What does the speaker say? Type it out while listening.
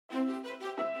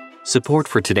Support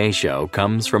for today's show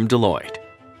comes from Deloitte.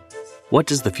 What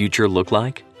does the future look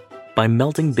like? By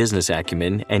melding business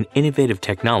acumen and innovative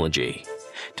technology,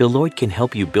 Deloitte can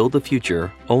help you build the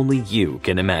future only you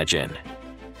can imagine.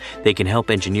 They can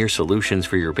help engineer solutions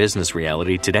for your business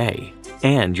reality today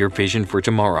and your vision for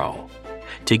tomorrow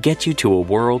to get you to a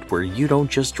world where you don't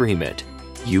just dream it,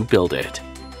 you build it.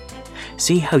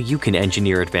 See how you can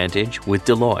engineer advantage with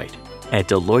Deloitte at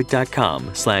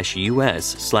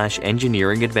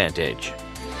deloitte.com/US/engineering advantage.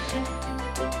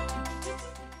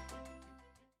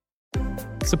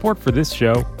 Support for this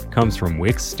show comes from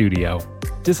Wix Studio.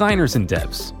 Designers and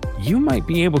devs, you might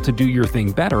be able to do your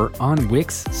thing better on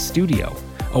Wix Studio,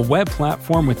 a web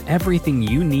platform with everything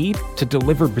you need to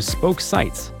deliver bespoke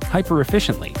sites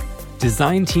hyper-efficiently.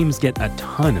 Design teams get a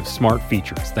ton of smart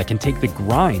features that can take the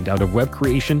grind out of web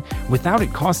creation without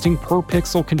it costing per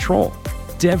pixel control.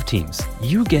 Dev teams,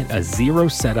 you get a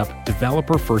zero-setup,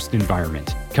 developer-first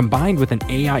environment, combined with an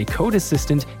AI code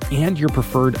assistant and your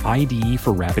preferred IDE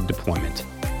for rapid deployment.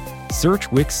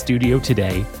 Search Wix Studio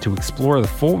today to explore the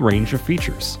full range of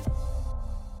features.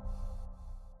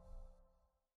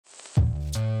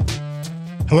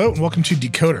 Hello and welcome to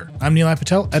Decoder. I'm Nilay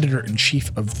Patel,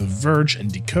 editor-in-chief of The Verge,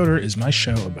 and Decoder is my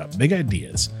show about big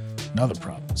ideas and other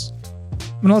problems.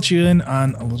 I'm going to let you in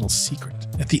on a little secret.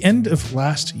 At the end of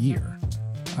last year,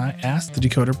 I asked the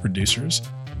Decoder producers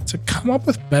to come up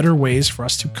with better ways for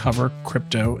us to cover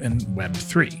crypto and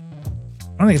Web3. I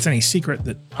don't think it's any secret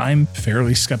that I'm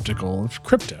fairly skeptical of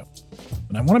crypto,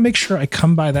 but I want to make sure I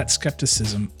come by that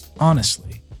skepticism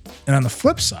honestly. And on the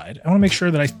flip side, I want to make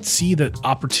sure that I see the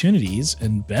opportunities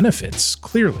and benefits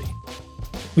clearly.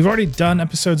 We've already done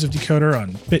episodes of Decoder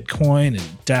on Bitcoin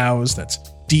and DAOs, that's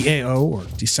DAO or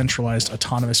Decentralized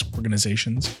Autonomous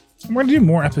Organizations, and we're going to do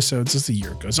more episodes as the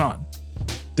year goes on.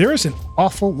 There is an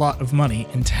awful lot of money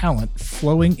and talent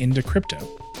flowing into crypto,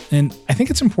 and I think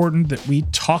it's important that we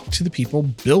talk to the people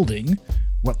building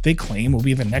what they claim will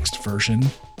be the next version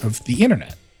of the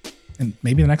internet, and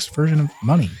maybe the next version of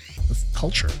money, of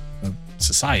culture, of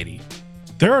society.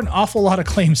 There are an awful lot of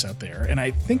claims out there, and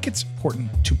I think it's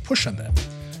important to push on them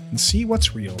and see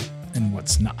what's real and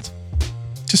what's not.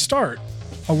 To start,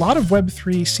 a lot of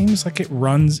Web3 seems like it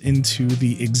runs into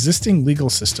the existing legal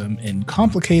system in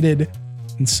complicated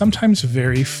and sometimes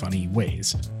very funny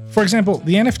ways. For example,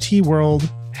 the NFT world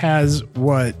has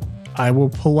what I will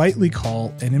politely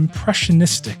call an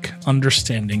impressionistic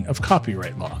understanding of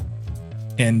copyright law.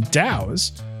 And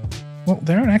DAOs, well,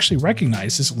 they aren't actually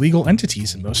recognized as legal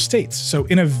entities in most states. So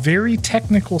in a very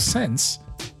technical sense,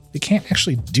 they can't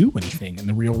actually do anything in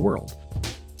the real world.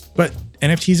 But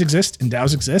NFTs exist and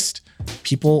DAOs exist.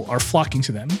 People are flocking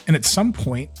to them. And at some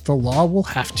point, the law will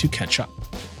have to catch up.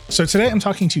 So today I'm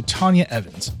talking to Tanya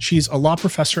Evans. She's a law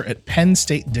professor at Penn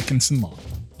State Dickinson Law.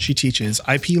 She teaches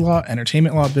IP law,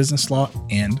 entertainment law, business law,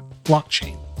 and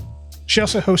blockchain. She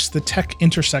also hosts the Tech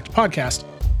Intersect podcast,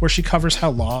 where she covers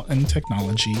how law and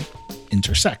technology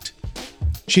intersect.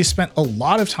 She's spent a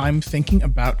lot of time thinking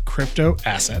about crypto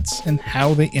assets and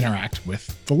how they interact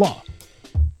with the law.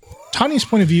 Tanya's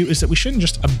point of view is that we shouldn't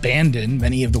just abandon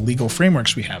many of the legal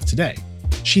frameworks we have today.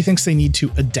 She thinks they need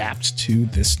to adapt to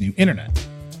this new internet.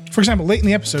 For example, late in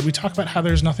the episode, we talk about how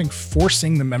there's nothing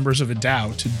forcing the members of a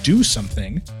DAO to do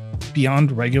something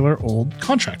beyond regular old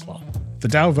contract law. The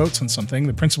DAO votes on something,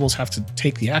 the principals have to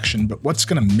take the action, but what's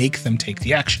going to make them take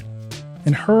the action?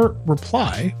 And her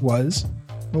reply was,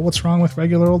 well, what's wrong with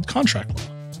regular old contract law?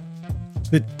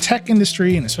 The tech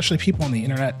industry, and especially people on the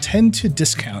internet, tend to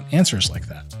discount answers like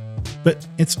that. But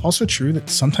it's also true that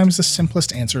sometimes the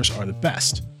simplest answers are the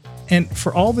best. And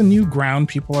for all the new ground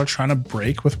people are trying to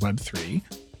break with Web3,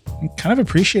 I kind of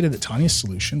appreciated that Tanya's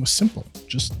solution was simple.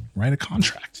 Just write a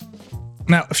contract.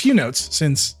 Now, a few notes,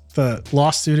 since the law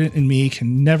student in me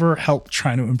can never help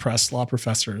trying to impress law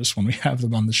professors when we have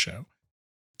them on the show.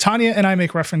 Tanya and I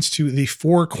make reference to the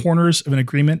four corners of an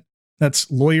agreement.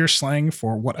 That's lawyer slang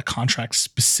for what a contract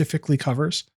specifically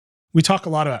covers. We talk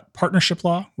a lot about partnership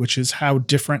law, which is how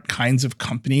different kinds of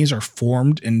companies are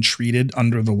formed and treated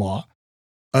under the law.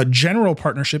 A general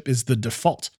partnership is the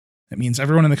default. That means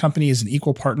everyone in the company is an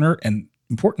equal partner and,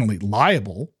 importantly,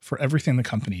 liable for everything the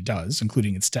company does,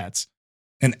 including its debts.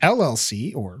 An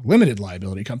LLC, or limited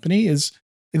liability company, is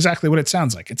exactly what it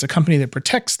sounds like. It's a company that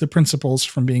protects the principals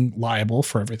from being liable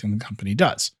for everything the company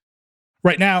does.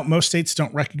 Right now, most states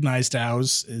don't recognize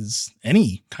DAOs as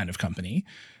any kind of company,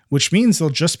 which means they'll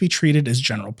just be treated as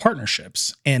general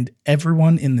partnerships, and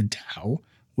everyone in the DAO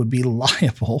would be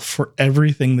liable for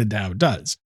everything the DAO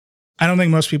does. I don't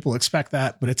think most people expect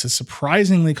that, but it's a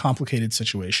surprisingly complicated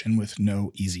situation with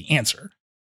no easy answer.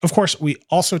 Of course, we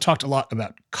also talked a lot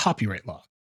about copyright law.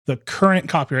 The current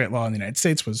copyright law in the United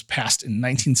States was passed in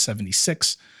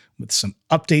 1976 with some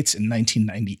updates in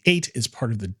 1998 as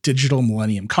part of the Digital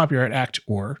Millennium Copyright Act,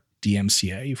 or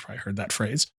DMCA. You've probably heard that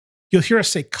phrase. You'll hear us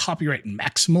say copyright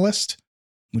maximalist,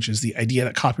 which is the idea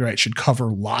that copyright should cover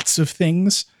lots of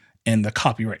things and the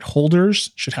copyright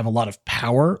holders should have a lot of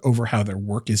power over how their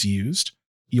work is used.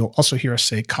 You'll also hear us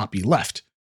say copyleft,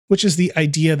 which is the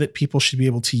idea that people should be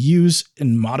able to use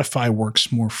and modify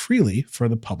works more freely for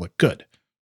the public good.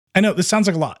 I know this sounds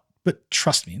like a lot, but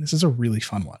trust me, this is a really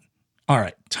fun one. All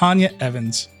right, Tanya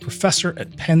Evans, professor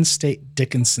at Penn State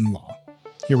Dickinson Law.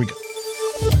 Here we go.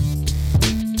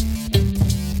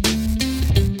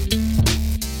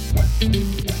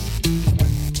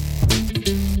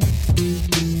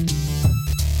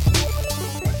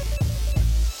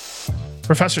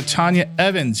 Professor Tanya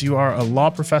Evans, you are a law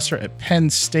professor at Penn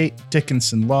State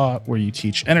Dickinson Law, where you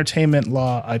teach entertainment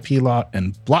law, IP law,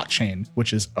 and blockchain,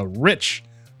 which is a rich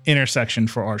intersection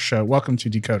for our show. Welcome to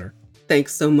Decoder.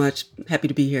 Thanks so much. Happy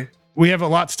to be here. We have a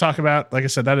lot to talk about. Like I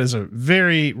said, that is a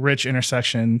very rich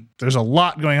intersection. There's a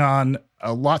lot going on,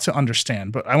 a lot to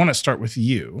understand, but I want to start with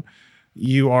you.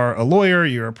 You are a lawyer,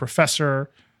 you're a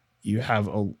professor, you have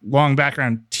a long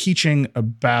background teaching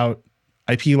about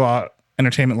IP law,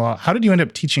 entertainment law. How did you end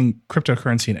up teaching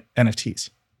cryptocurrency and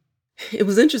NFTs? It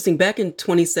was interesting. Back in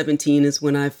 2017 is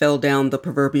when I fell down the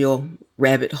proverbial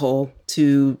rabbit hole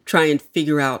to try and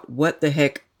figure out what the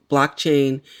heck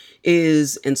blockchain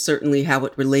is, and certainly how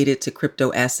it related to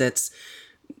crypto assets.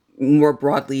 More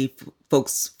broadly,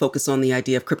 folks focus on the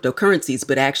idea of cryptocurrencies,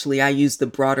 but actually I use the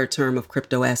broader term of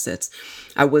crypto assets.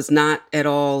 I was not at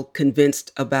all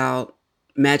convinced about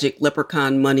magic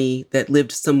leprechaun money that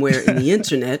lived somewhere in the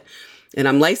internet. And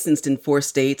I'm licensed in 4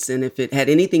 states. And if it had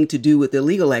anything to do with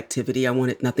illegal activity, I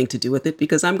wanted nothing to do with it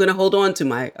because I'm going to hold on to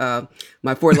my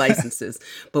 4 licenses.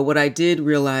 But what I did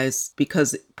realize,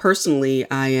 because personally,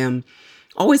 I am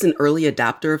always an early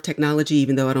adopter of technology,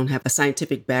 even though I don't have a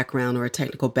scientific background or a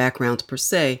technical background per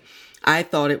se, I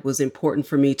thought it was important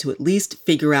for me to at least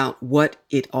figure out what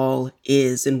it all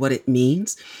is and what it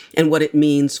means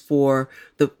for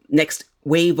the next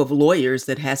wave of lawyers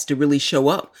that has to really show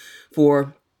up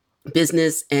for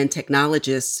business and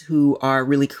technologists who are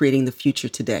really creating the future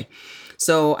today.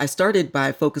 So I started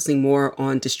by focusing more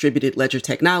on distributed ledger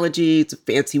technology. It's a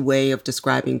fancy way of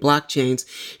describing blockchains,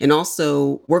 and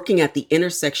also working at the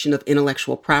intersection of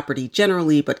intellectual property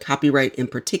generally, but copyright in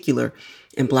particular,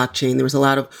 and blockchain. There was a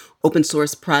lot of open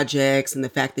source projects, and the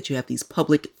fact that you have these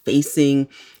public facing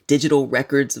digital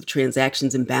records of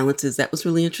transactions and balances, that was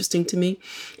really interesting to me.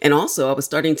 And also I was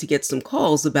starting to get some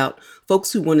calls about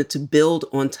folks who wanted to build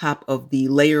on top of the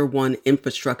layer 1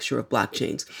 infrastructure of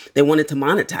blockchains. They wanted to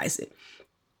monetize it.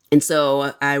 And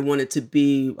so I wanted to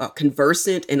be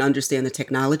conversant and understand the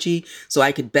technology so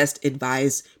I could best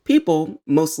advise people,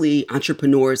 mostly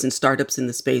entrepreneurs and startups in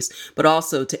the space, but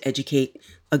also to educate,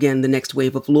 again, the next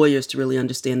wave of lawyers to really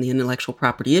understand the intellectual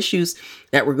property issues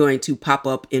that were going to pop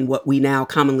up in what we now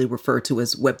commonly refer to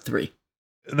as Web3.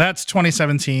 That's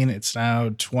 2017. It's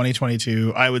now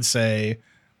 2022. I would say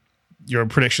your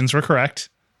predictions were correct.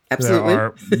 Absolutely. There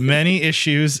are many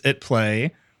issues at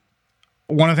play.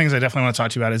 One of the things I definitely want to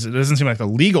talk to you about is it doesn't seem like the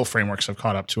legal frameworks have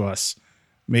caught up to us,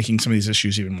 making some of these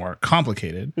issues even more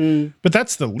complicated. But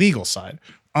that's the legal side.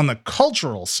 On the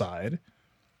cultural side,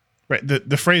 right,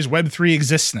 the phrase Web3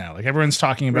 exists now. Like everyone's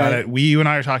talking about it. You and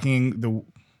I are talking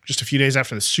just a few days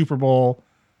after the Super Bowl,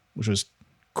 which was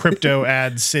crypto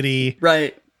ad city.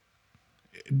 Right.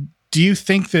 Do you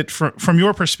think that from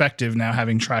your perspective now,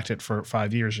 having tracked it for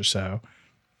 5 years or so,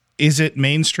 is it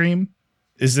mainstream?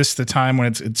 Is this the time when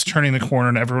it's turning the corner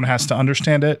and everyone has to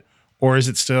understand it? Or is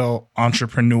it still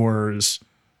entrepreneurs,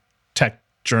 tech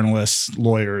journalists,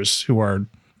 lawyers who are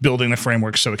building the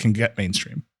framework so it can get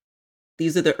mainstream?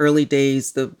 These are the early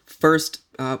days. The first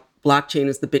blockchain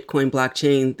is the Bitcoin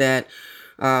blockchain that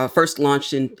first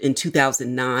launched in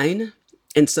 2009.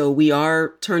 And so we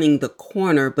are turning the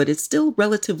corner, but it's still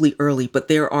relatively early. But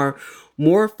there are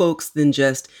more folks than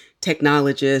just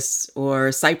technologists or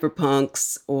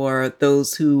cypherpunks or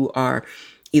those who are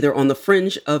either on the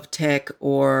fringe of tech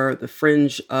or the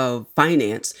fringe of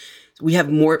finance. We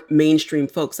have more mainstream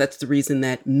folks. That's the reason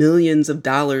that millions of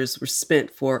dollars were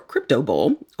spent for Crypto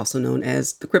Bowl, also known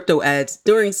as the crypto ads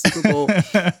during Super Bowl,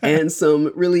 and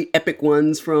some really epic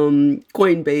ones from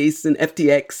Coinbase and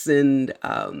FTX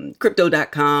and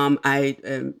Crypto.com. I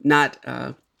am not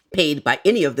paid by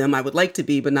any of them. I would like to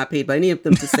be, but not paid by any of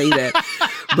them to say that.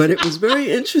 But it was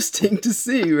very interesting to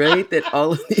see, right, that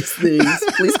all of these things,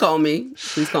 please call me,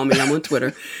 I'm on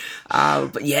Twitter.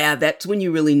 But yeah, that's when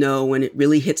you really know when it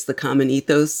really hits the common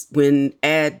ethos, when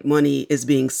ad money is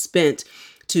being spent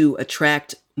to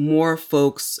attract more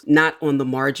folks, not on the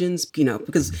margins,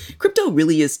 because crypto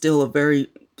really is still a very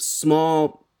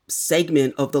small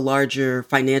segment of the larger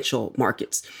financial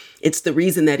markets. It's the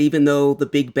reason that even though the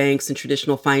big banks and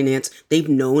traditional finance, they've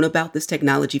known about this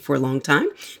technology for a long time,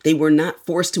 they were not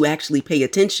forced to actually pay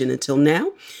attention until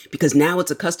now, because now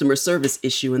it's a customer service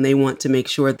issue and they want to make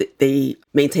sure that they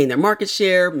maintain their market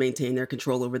share, maintain their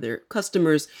control over their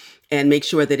customers, and make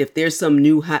sure that if there's some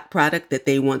new hot product, that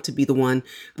they want to be the one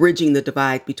bridging the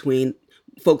divide between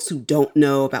folks who don't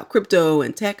know about crypto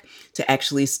and tech to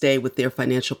actually stay with their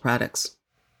financial products.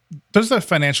 Those are the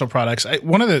financial products.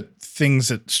 One of the things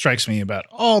that strikes me about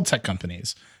all tech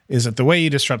companies is that the way you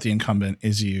disrupt the incumbent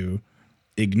is you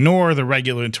ignore the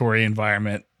regulatory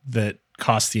environment that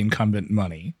costs the incumbent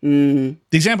money. The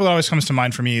example that always comes to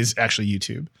mind for me is actually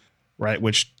YouTube, right?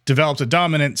 Which developed a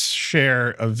dominant share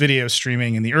of video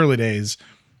streaming in the early days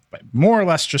by more or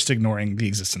less just ignoring the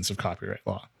existence of copyright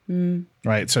law,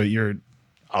 right? So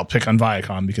I'll pick on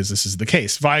Viacom because this is the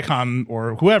case. Viacom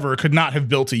or whoever could not have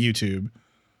built a YouTube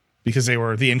because they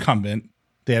were the incumbent.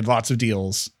 They had lots of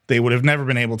deals. They would have never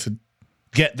been able to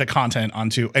get the content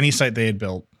onto any site they had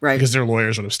built, right? Because their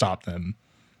lawyers would have stopped them.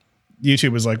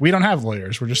 YouTube was like, we don't have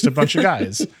lawyers. We're just a bunch of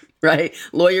guys. Right.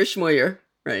 Lawyer schmoyer.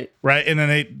 Right. Right. And then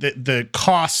the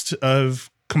cost of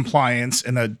compliance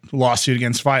in a lawsuit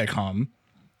against Viacom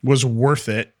was worth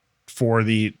it for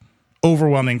the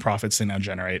overwhelming profits they now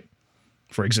generate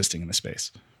for existing in the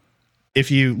space. If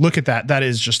you look at that, that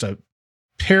is just a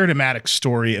paradigmatic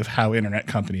story of how internet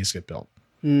companies get built.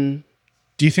 Do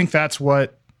you think that's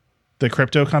what the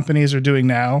crypto companies are doing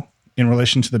now in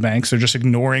relation to the banks? They're just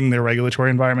ignoring their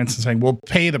regulatory environments and saying, we'll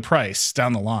pay the price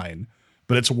down the line,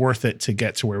 but it's worth it to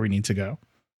get to where we need to go.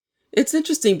 It's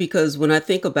interesting because when I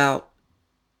think about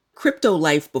crypto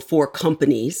life before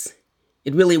companies,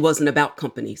 it really wasn't about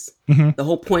companies. The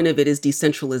whole point of it is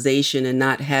decentralization and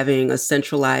not having a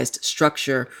centralized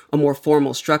structure, a more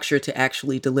formal structure to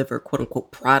actually deliver quote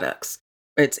unquote products.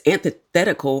 It's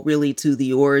antithetical really to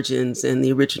the origins and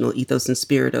the original ethos and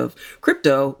spirit of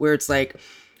crypto, where it's like,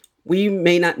 we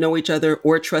may not know each other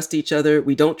or trust each other.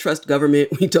 We don't trust government.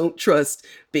 We don't trust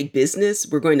big business.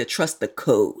 We're going to trust the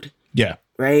code. Yeah.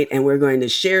 Right. And we're going to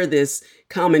share this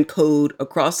common code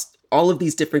across all of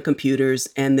these different computers,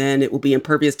 and then it will be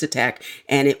impervious to attack,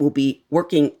 and it will be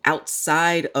working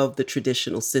outside of the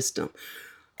traditional system.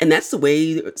 And that's the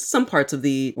way some parts of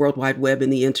the World Wide Web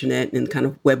and the internet and kind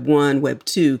of Web 1, Web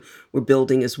 2 were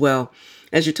building as well.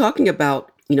 As you're talking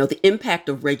about, the impact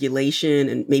of regulation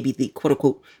and maybe the quote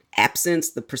unquote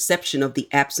absence, the perception of the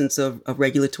absence of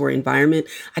regulatory environment,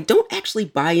 I don't actually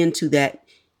buy into that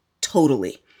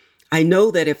totally. I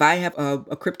know that if I have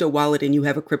a crypto wallet and you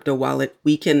have a crypto wallet,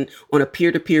 we can, on a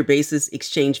peer-to-peer basis,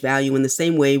 exchange value in the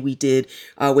same way we did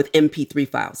with MP3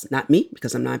 files. Not me,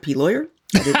 because I'm not an IP lawyer.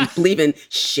 I didn't believe in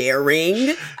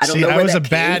sharing. I don't know where I was that a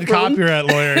bad came from. copyright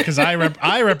lawyer because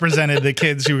I represented the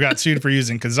kids who got sued for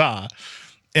using Kazaa.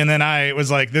 And then I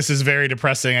was like, this is very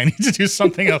depressing. I need to do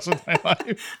something else with my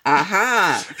life.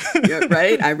 Aha. Yeah,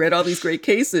 right. I read all these great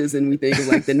cases and we think of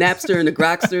like the Napster and the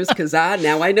Groksters, Kazaa.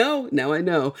 Now I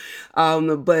know.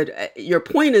 But your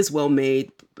point is well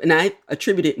made. And I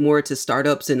attribute it more to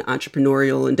startups and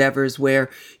entrepreneurial endeavors where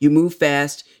you move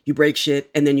fast, you break shit,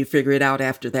 and then you figure it out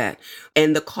after that.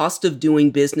 And the cost of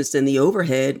doing business and the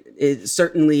overhead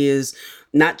certainly is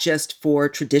not just for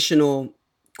traditional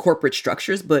corporate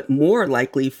structures, but more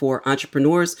likely for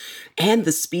entrepreneurs and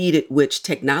the speed at which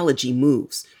technology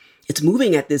moves. It's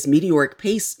moving at this meteoric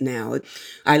pace now.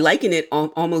 I liken it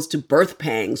almost to birth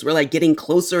pangs. We're like getting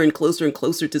closer and closer and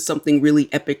closer to something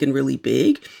really epic and really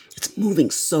big. It's moving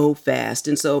so fast.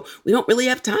 And so we don't really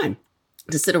have time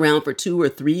to sit around for 2 or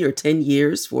 3 or 10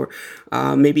 years for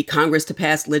maybe Congress to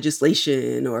pass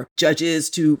legislation or judges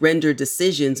to render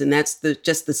decisions. And that's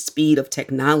just the speed of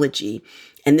technology.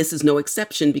 And this is no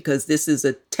exception because this is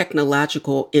a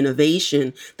technological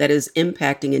innovation that is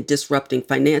impacting and disrupting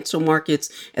financial markets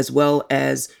as well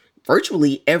as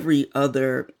virtually every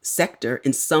other sector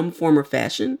in some form or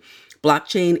fashion.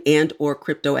 Blockchain and or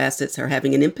crypto assets are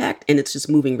having an impact, and it's just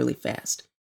moving really fast.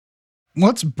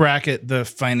 Let's bracket the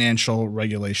financial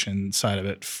regulation side of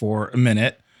it for a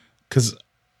minute, because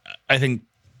I think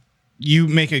you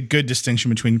make a good distinction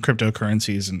between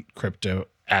cryptocurrencies and crypto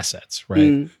assets,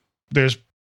 right? There's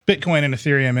Bitcoin and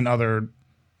Ethereum and other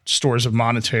stores of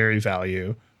monetary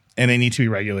value, and they need to be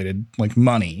regulated like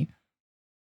money.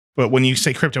 But when you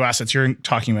say crypto assets, you're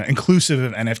talking about inclusive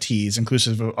of NFTs,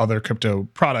 inclusive of other crypto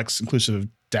products, inclusive of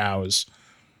DAOs.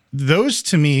 Those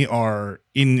to me are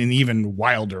in an even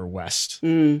wilder west,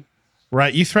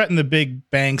 right? You threaten the big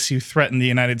banks, you threaten the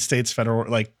United States federal,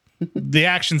 like the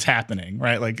action's happening,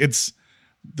 right? Like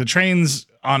the train's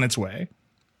on its way.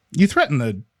 You threaten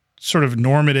the sort of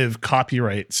normative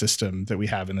copyright system that we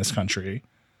have in this country.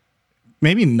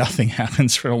 Maybe nothing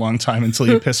happens for a long time until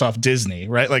you piss off Disney,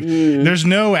 right? Like there's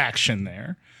no action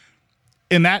there.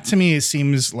 And that to me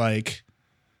seems like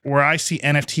where I see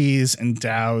NFTs and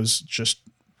DAOs just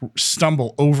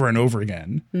stumble over and over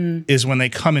again is when they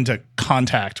come into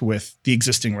contact with the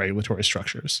existing regulatory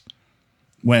structures.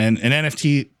 When an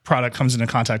NFT product comes into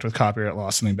contact with copyright law,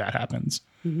 something bad happens.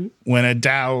 When a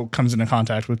DAO comes into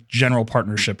contact with general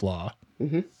partnership law,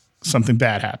 something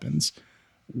bad happens.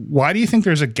 Why do you think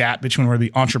there's a gap between where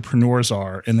the entrepreneurs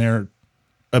are and their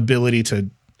ability to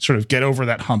sort of get over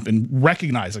that hump and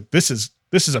recognize like this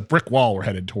is a brick wall we're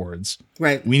headed towards.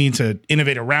 Right. We need to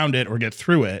innovate around it or get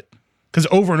through it. Because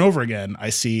over and over again, I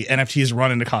see NFTs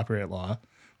run into copyright law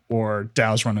or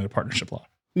DAOs run into partnership law.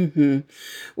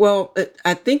 Well,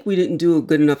 I think we didn't do a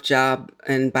good enough job.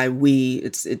 And by we,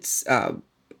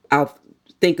 I'll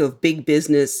think of big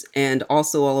business and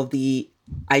also all of the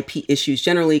IP issues,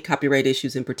 generally copyright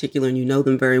issues in particular, and you know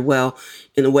them very well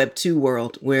in the Web 2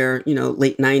 world where,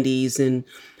 late 90s and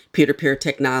peer-to-peer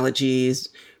technologies,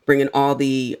 bringing all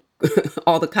the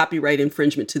copyright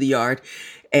infringement to the yard.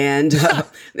 And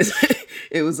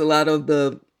it was a lot of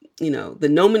the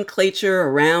nomenclature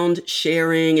around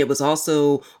sharing. It was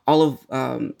also all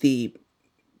of the,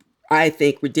 I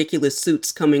think, ridiculous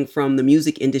suits coming from the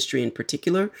music industry in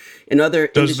particular and other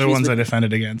industries. Those are the ones I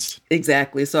defended against.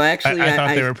 Exactly. So actually, I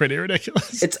thought they were pretty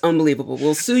ridiculous. It's unbelievable.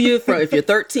 We'll sue you if you're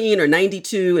 13 or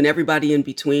 92 and everybody in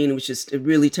between, which is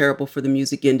really terrible for the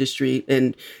music industry.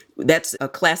 And that's a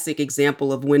classic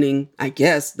example of winning, I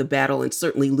guess, the battle and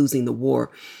certainly losing the war.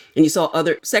 And you saw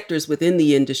other sectors within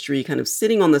the industry kind of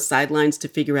sitting on the sidelines to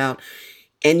figure out,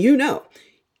 and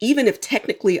even if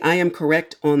technically I am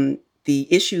correct on the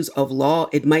issues of law,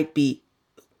 it might be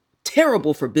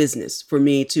terrible for business for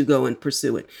me to go and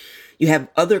pursue it. You have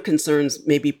other concerns,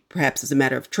 maybe perhaps as a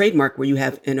matter of trademark, where you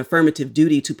have an affirmative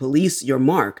duty to police your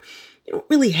mark. You don't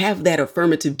really have that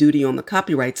affirmative duty on the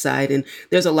copyright side. And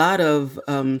there's a lot of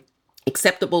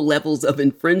acceptable levels of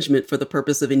infringement for the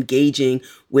purpose of engaging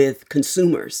with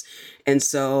consumers. And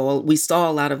so we saw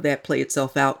a lot of that play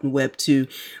itself out in Web 2.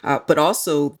 But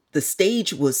also the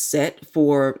stage was set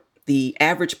for the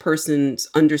average person's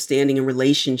understanding and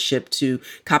relationship to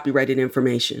copyrighted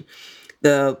information.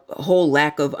 The whole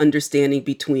lack of understanding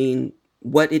between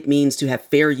what it means to have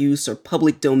fair use or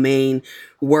public domain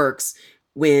works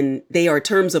when they are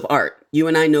terms of art. You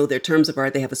and I know they're terms of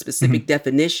art. They have a specific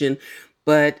definition,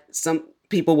 but some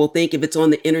people will think if it's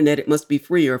on the internet, it must be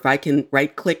free. Or if I can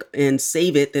right click and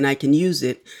save it, then I can use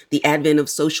it. The advent of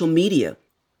social media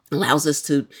allows us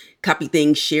to copy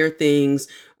things, share things.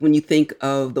 When you think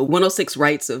of the 106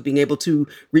 rights of being able to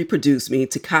reproduce, meaning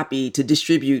to copy, to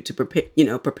distribute, to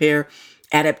prepare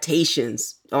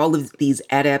adaptations, all of these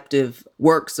adaptive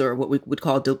works, or what we would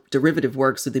call derivative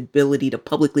works, or the ability to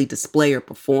publicly display or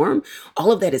perform,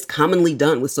 all of that is commonly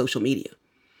done with social media.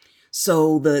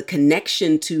 So the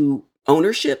connection to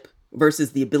ownership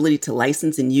versus the ability to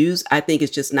license and use, I think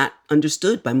is just not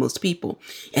understood by most people.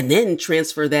 And then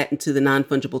transfer that into the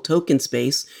non-fungible token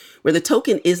space, where the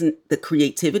token isn't the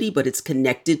creativity, but it's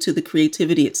connected to the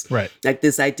creativity. It's right. Like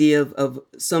this idea of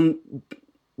some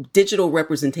digital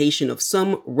representation of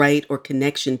some right or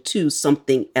connection to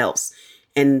something else.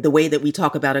 And the way that we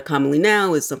talk about it commonly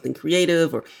now is something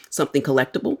creative or something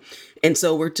collectible. And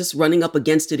so we're just running up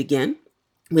against it again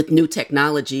with new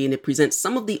technology, and it presents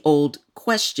some of the old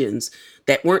questions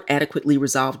that weren't adequately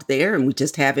resolved there. And we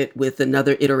just have it with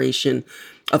another iteration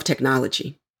of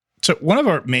technology. So one of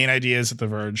our main ideas at The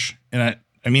Verge, and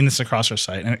I mean this across our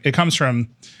site, and it comes from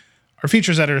our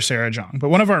features editor, Sarah Zhang, but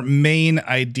one of our main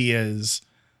ideas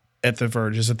at The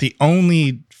Verge is that the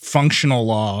only functional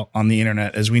law on the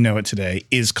internet as we know it today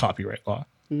is copyright law.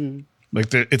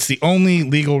 It's the only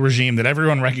legal regime that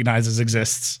everyone recognizes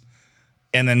exists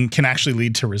and then can actually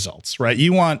lead to results, right?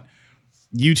 You want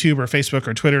YouTube or Facebook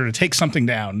or Twitter to take something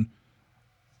down.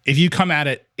 If you come at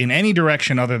it in any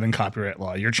direction other than copyright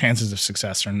law, your chances of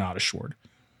success are not assured.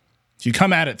 If you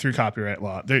come at it through copyright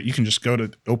law, you can just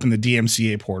open the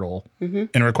DMCA portal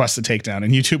and request a takedown,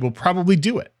 and YouTube will probably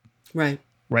do it. Right.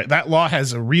 That law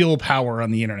has a real power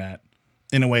on the internet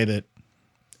in a way that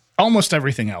almost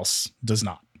everything else does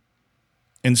not.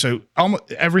 And so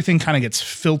almost everything kind of gets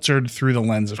filtered through the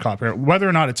lens of copyright, whether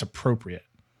or not it's appropriate.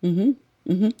 And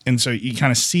so you kind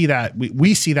of see that,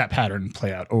 we see that pattern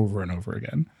play out over and over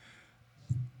again.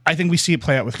 I think we see it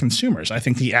play out with consumers. I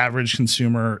think the average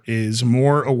consumer is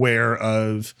more aware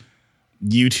of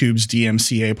YouTube's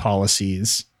DMCA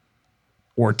policies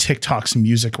or TikTok's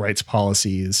music rights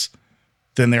policies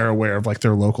than they're aware of like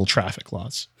their local traffic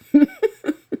laws. Right?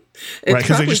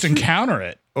 Because they just encounter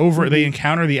it over, they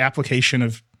encounter the application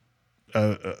of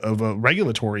a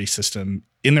regulatory system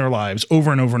in their lives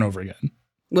over and over and over again.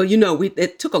 Well,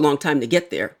 it took a long time to get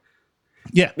there.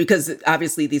 Yeah. Because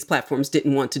obviously these platforms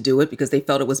didn't want to do it because they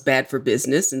felt it was bad for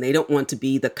business and they don't want to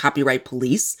be the copyright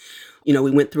police.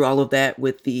 We went through all of that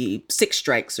with the 6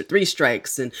 strikes or 3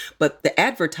 strikes. But the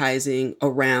advertising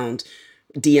around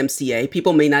DMCA,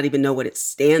 people may not even know what it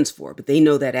stands for, but they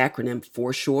know that acronym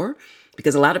for sure,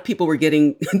 because a lot of people were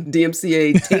getting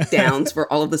DMCA takedowns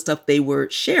for all of the stuff they were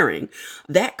sharing.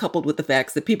 That coupled with the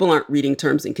facts that people aren't reading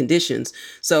terms and conditions.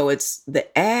 So it's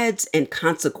the ads and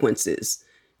consequences.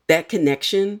 That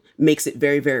connection makes it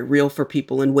very, very real for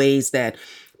people in ways that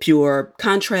pure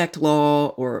contract law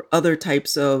or other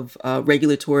types of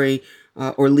regulatory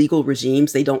or legal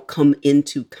regimes, they don't come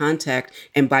into contact.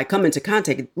 And by come into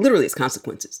contact, it literally is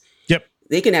consequences. Yep.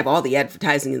 They can have all the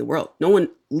advertising in the world. No one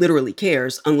literally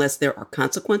cares unless there are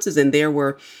consequences. And there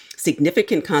were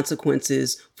significant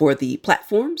consequences for the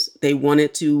platforms. They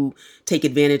wanted to take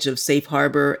advantage of safe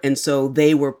harbor. And so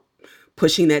they were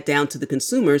pushing that down to the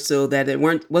consumer so that it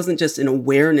wasn't just an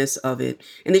awareness of it.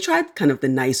 And they tried kind of the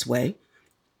nice way.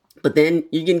 But then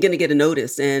you're going to get a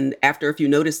notice. And after a few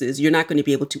notices, you're not going to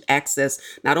be able to access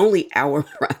not only our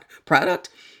product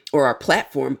or our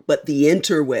platform, but the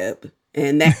interweb.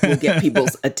 And that will get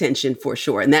people's attention for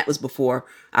sure. And that was before,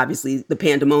 obviously, the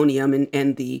pandemonium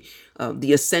and the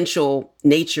essential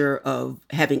nature of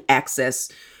having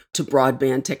access to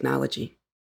broadband technology.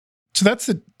 So that's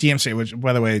the DMCA, which,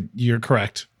 by the way, you're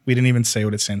correct. We didn't even say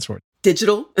what it stands for.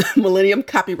 Digital Millennium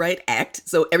Copyright Act.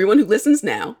 So everyone who listens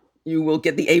now, you will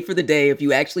get the A for the day. If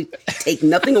you actually take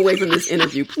nothing away from this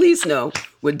interview, please know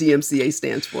what DMCA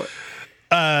stands for.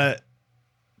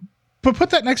 But put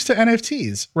that next to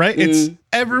NFTs, right? It's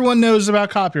everyone knows about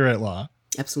copyright law.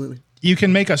 Absolutely. You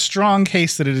can make a strong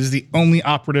case that it is the only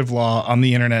operative law on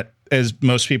the internet as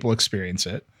most people experience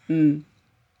it. And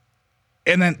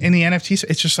then in the NFTs,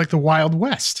 it's just like the Wild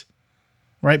West,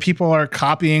 right? People are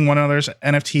copying one another's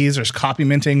NFTs. There's copy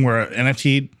minting where an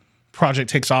NFT project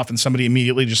takes off and somebody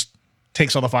immediately just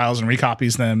takes all the files and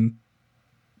recopies them.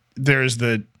 There's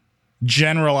the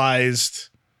generalized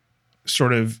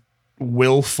sort of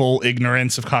willful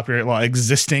ignorance of copyright law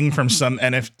existing from some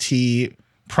NFT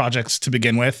projects to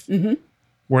begin with,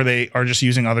 where they are just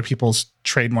using other people's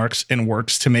trademarks and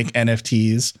works to make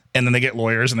NFTs, and then they get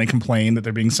lawyers and they complain that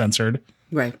they're being censored.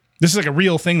 Right. This is like a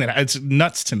real thing that it's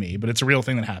nuts to me, but it's a real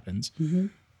thing that happens.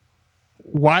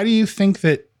 Why do you think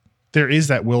that there is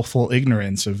that willful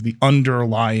ignorance of the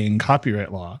underlying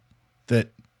copyright law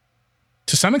that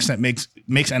to some extent makes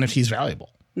NFTs valuable,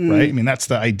 right? I mean, that's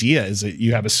the idea, is that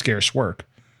you have a scarce work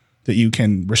that you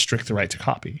can restrict the right to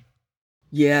copy.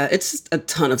 Yeah, it's just a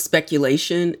ton of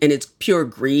speculation, and it's pure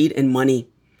greed and money.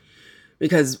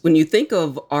 Because when you think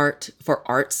of art for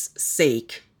art's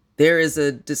sake, there is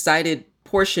a decided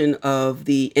portion of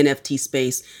the NFT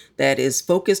space that is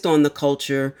focused on the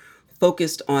culture,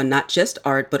 focused on not just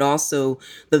art, but also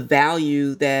the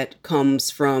value that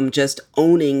comes from just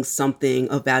owning something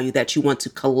of value that you want to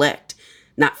collect,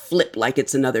 not flip like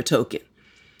it's another token.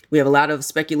 We have a lot of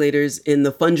speculators in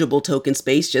the fungible token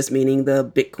space, just meaning the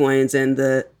Bitcoins and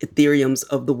the Ethereums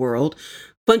of the world.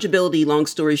 Fungibility, long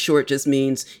story short, just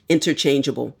means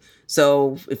interchangeable.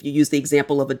 So if you use the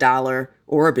example of $1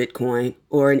 or a Bitcoin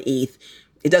or an ETH,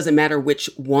 it doesn't matter which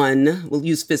one. We'll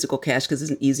use physical cash because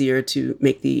it's easier to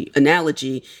make the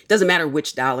analogy. It doesn't matter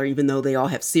which dollar, even though they all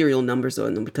have serial numbers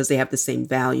on them, because they have the same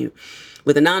value.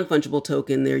 With a non-fungible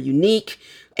token, they're unique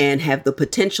and have the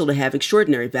potential to have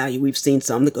extraordinary value. We've seen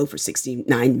some that go for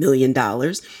 $69 million,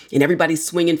 and everybody's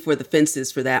swinging for the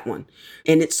fences for that one.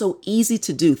 And it's so easy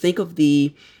to do. Think of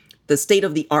the state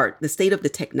of the art, the state of the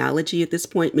technology at this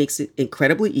point makes it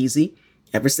incredibly easy.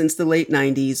 Ever since the late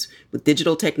 90s, with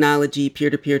digital technology,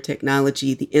 peer-to-peer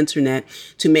technology, the internet,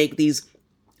 to make these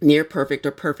near perfect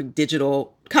or perfect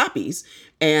digital copies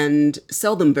and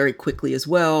sell them very quickly as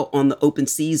well on the open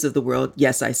seas of the world.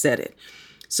 Yes, I said it.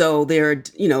 So there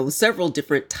are, several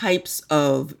different types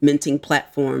of minting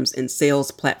platforms and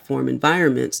sales platform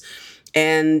environments,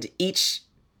 and each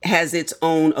has its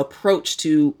own approach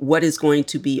to what is going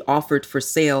to be offered for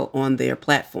sale on their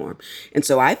platform. And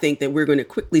so I think that we're going to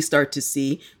quickly start to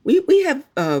see, we have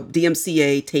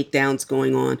DMCA takedowns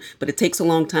going on, but it takes a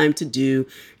long time to do.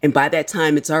 And by that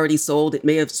time, it's already sold. It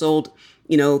may have sold,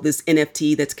 this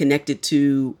NFT that's connected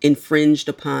to infringed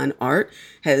upon art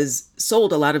has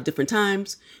sold a lot of different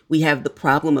times. We have the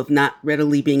problem of not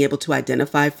readily being able to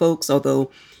identify folks,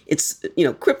 although it's,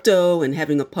 crypto and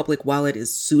having a public wallet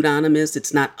is pseudonymous.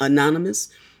 It's not anonymous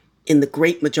in the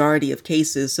great majority of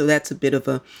cases. So that's a bit of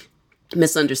a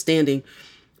misunderstanding.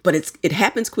 But it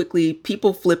happens quickly.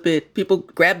 People flip it. People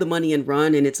grab the money and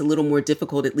run. And it's a little more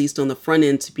difficult, at least on the front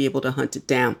end, to be able to hunt it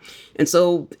down. And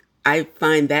so I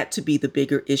find that to be the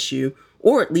bigger issue,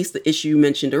 or at least the issue you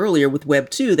mentioned earlier with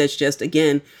Web 2. That's just,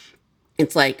 again,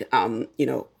 it's like,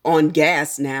 on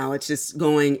gas now. It's just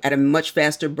going at a much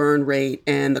faster burn rate.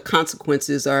 And the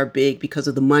consequences are big because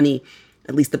of the money,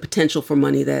 at least the potential for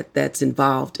money that's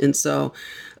involved. And so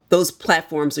those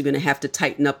platforms are going to have to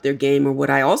tighten up their game. Or what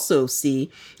I also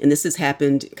see, and this has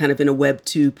happened kind of in a Web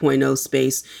 2.0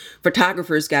 space,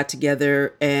 photographers got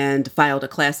together and filed a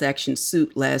class action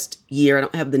suit last year. I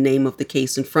don't have the name of the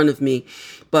case in front of me,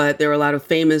 but there are a lot of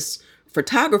famous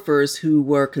photographers who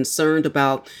were concerned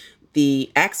about the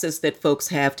access that folks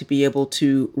have to be able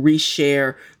to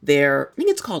reshare their, I think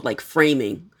it's called like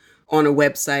framing, on a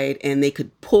website, and they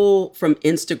could pull from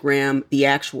Instagram the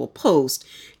actual post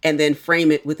and then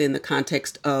frame it within the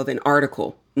context of an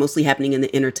article, mostly happening in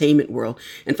the entertainment world.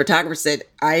 And photographers said,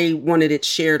 I wanted it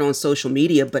shared on social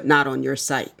media, but not on your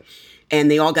site.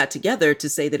 And they all got together to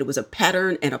say that it was a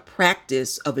pattern and a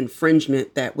practice of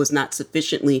infringement that was not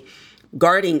sufficiently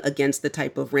guarding against the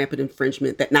type of rampant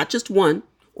infringement that not just one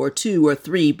or two or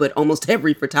three, but almost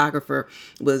every photographer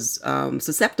was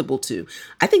susceptible to.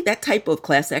 I think that type of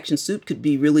class action suit could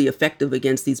be really effective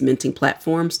against these minting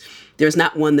platforms. There's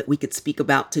not one that we could speak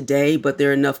about today, but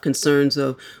there are enough concerns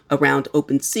around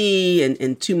OpenSea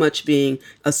and too much being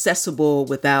accessible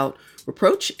without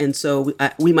reproach. And so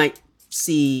we might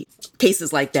see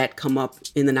cases like that come up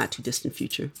in the not too distant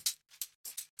future.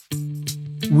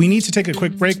 We need to take a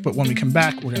quick break, but when we come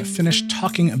back, we're going to finish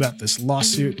talking about this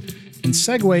lawsuit and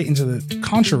segue into the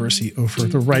controversy over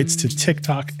the rights to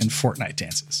TikTok and Fortnite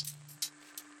dances.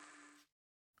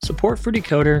 Support for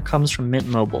Decoder comes from Mint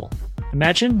Mobile.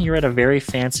 Imagine you're at a very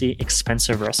fancy,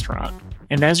 expensive restaurant,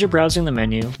 and as you're browsing the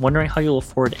menu, wondering how you'll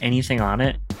afford anything on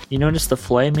it, you notice the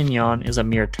filet mignon is a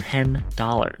mere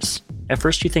 $10. At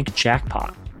first you think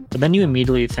jackpot, but then you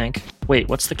immediately think, wait,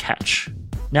 what's the catch?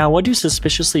 Now, what do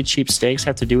suspiciously cheap steaks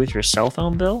have to do with your cell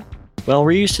phone bill? Well,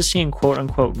 we're used to seeing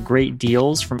quote-unquote great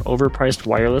deals from overpriced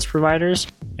wireless providers,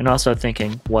 and also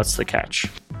thinking, what's the catch?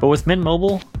 But with Mint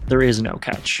Mobile, there is no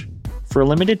catch. For a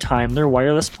limited time, their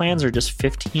wireless plans are just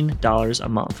 $15 a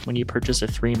month when you purchase a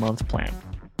 3-month plan.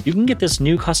 You can get this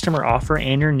new customer offer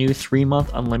and your new 3-month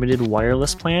unlimited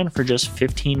wireless plan for just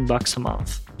 $15 a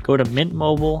month. Go to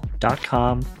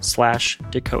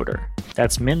mintmobile.com/decoder.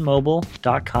 That's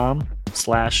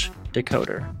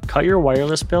mintmobile.com/decoder. Cut your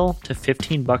wireless bill to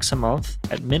 $15 a month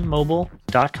at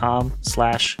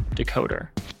mintmobile.com/decoder.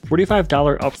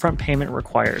 $45 upfront payment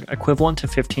required, equivalent to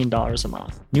 $15 a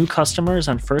month. New customers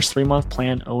on first 3-month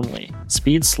plan only.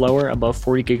 Speed slower above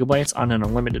 40 gigabytes on an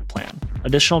unlimited plan.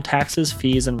 Additional taxes,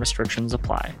 fees, and restrictions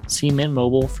apply. See Mint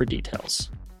Mobile for details.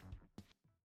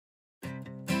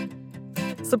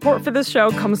 Support for this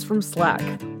show comes from Slack.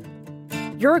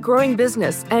 You're a growing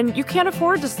business, and you can't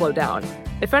afford to slow down.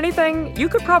 If anything, you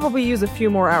could probably use a few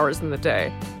more hours in the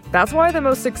day. That's why the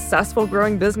most successful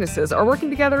growing businesses are working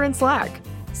together in Slack.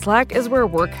 Slack is where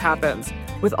work happens,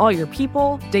 with all your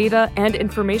people, data, and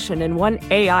information in one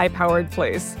AI-powered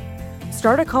place.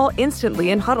 Start a call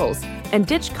instantly in huddles and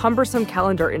ditch cumbersome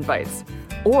calendar invites.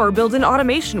 Or build an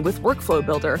automation with Workflow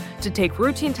Builder to take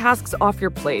routine tasks off your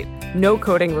plate. No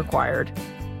coding required.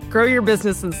 Grow your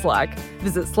business in Slack.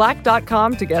 Visit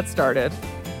slack.com to get started.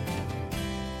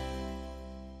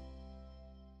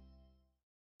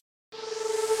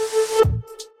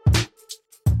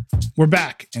 We're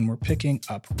back, and we're picking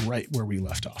up right where we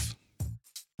left off.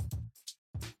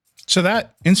 So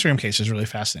that Instagram case is really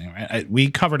fascinating, right? We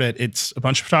covered it. It's a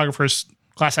bunch of photographers,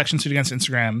 class action suit against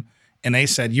Instagram, and they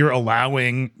said, you're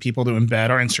allowing people to embed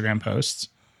our Instagram posts,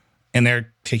 and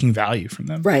they're taking value from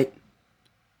them. Right.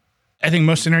 I think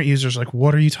most internet users are like,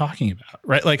 what are you talking about?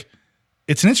 Right? Like,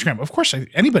 it's an Instagram. Of course,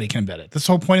 anybody can embed it. That's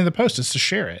the whole point of the post is to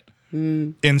share it.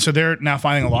 And so they're now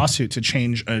filing a lawsuit to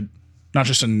change not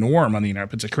just a norm on the internet,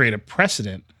 but to create a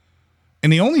precedent.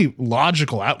 And the only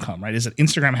logical outcome, right, is that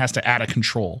Instagram has to add a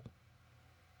control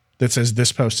that says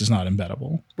this post is not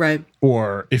embeddable. Right.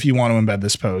 Or if you want to embed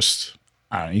this post,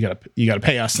 I don't know, you got to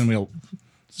pay us and we'll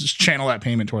just channel that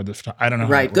payment toward the, I don't know.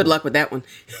 Right. Good luck with that one.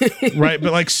 Right.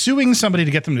 But like suing somebody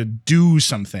to get them to do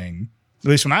something, at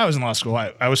least when I was in law school,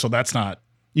 I was told that's not,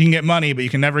 you can get money, but you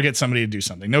can never get somebody to do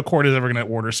something. No court is ever going to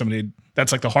order somebody.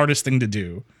 That's like the hardest thing to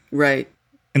do. Right.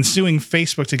 And suing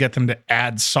Facebook to get them to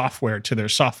add software to their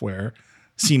software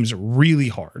seems really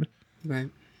hard. Right.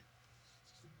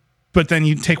 But then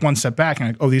you take one step back and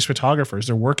like, oh, these photographers,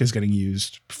 their work is getting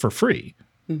used for free.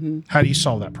 How do you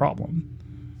solve that problem?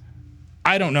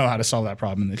 I don't know how to solve that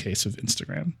problem in the case of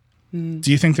Instagram.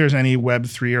 Do you think there's any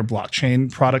Web3 or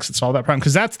blockchain products that solve that problem?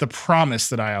 Because that's the promise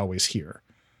that I always hear,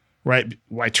 right?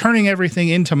 By turning everything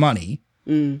into money,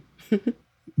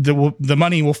 the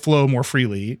money will flow more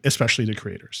freely, especially to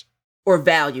creators. Or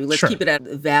value. Let's Sure. keep it at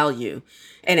value.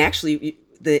 And actually,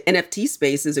 the NFT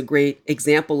space is a great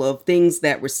example of things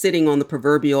that were sitting on the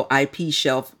proverbial IP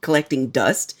shelf collecting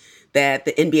dust that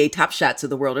the NBA Top Shots of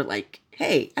the world are like,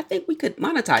 hey, I think we could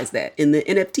monetize that in the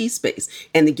NFT space,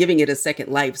 and then giving it a second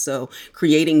life. So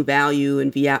creating value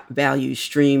and value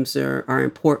streams are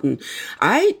important.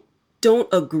 I don't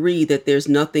agree that there's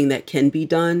nothing that can be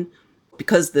done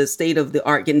because the state of the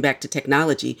art, getting back to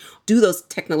technology, do those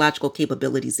technological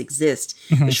capabilities exist?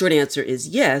 The short answer is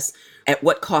yes. At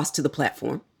what cost to the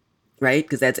platform? Right?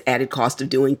 Because that's added cost of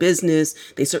doing business.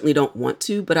 They certainly don't want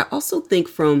to. But I also think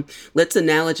let's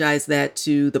analogize that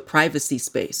to the privacy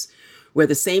space, where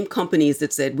the same companies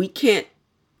that said, we can't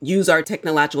use our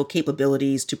technological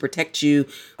capabilities to protect you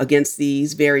against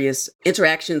these various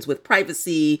interactions with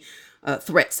privacy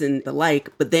threats and the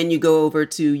like. But then you go over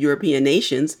to European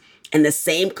nations and the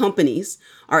same companies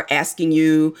are asking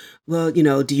you, well,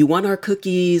 do you want our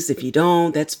cookies? If you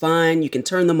don't, that's fine. You can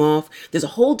turn them off. There's a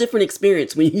whole different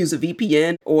experience when you use a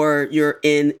VPN or you're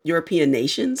in European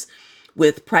nations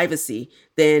with privacy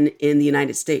than in the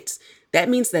United States. That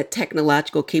means that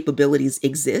technological capabilities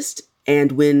exist.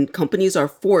 And when companies are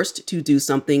forced to do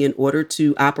something in order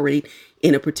to operate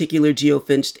in a particular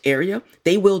geofenced area,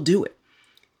 they will do it.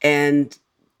 And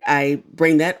I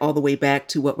bring that all the way back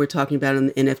to what we're talking about in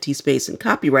the NFT space and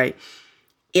copyright.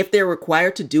 If they're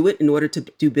required to do it in order to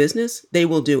do business, they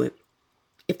will do it.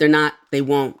 If they're not, they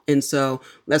won't. And so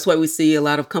that's why we see a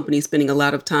lot of companies spending a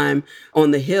lot of time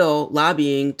on the Hill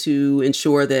lobbying to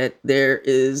ensure that there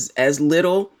is as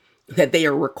little that they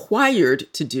are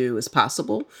required to do as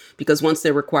possible. Because once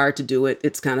they're required to do it,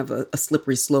 it's kind of a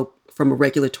slippery slope from a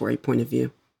regulatory point of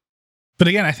view. But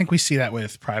again, I think we see that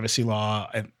with privacy law.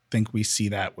 I think we see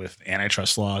that with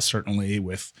antitrust law, certainly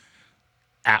with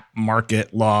app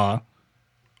market law.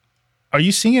 Are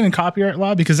you seeing it in copyright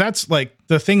law? Because that's like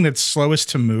the thing that's slowest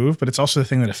to move, but it's also the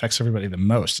thing that affects everybody the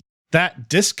most. That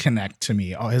disconnect to me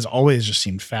has always just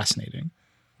seemed fascinating,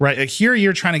 right? Like here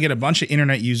you're trying to get a bunch of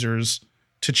internet users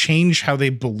to change how they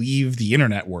believe the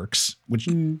internet works, which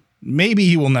maybe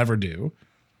he will never do.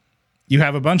 You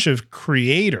have a bunch of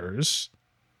creators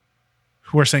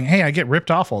who are saying, hey, I get ripped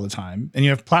off all the time. And you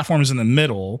have platforms in the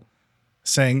middle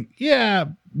saying, yeah,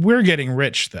 we're getting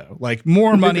rich though. Like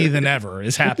more money than ever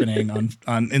is happening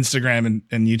on Instagram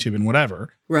and YouTube and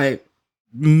whatever. Right.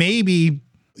 Maybe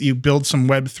you build some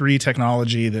Web3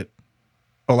 technology that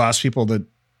allows people to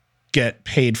get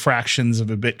paid fractions of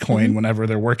a Bitcoin whenever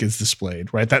their work is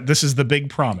displayed, right? This is the big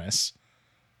promise.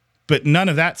 But none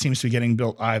of that seems to be getting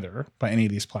built either by any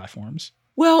of these platforms.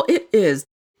 Well, it is.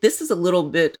 This is a little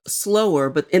bit slower,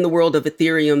 but in the world of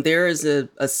Ethereum, there is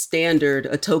a standard,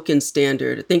 a token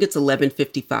standard. I think it's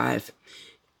 1155.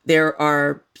 There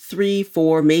are 3,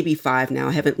 4, maybe 5 now.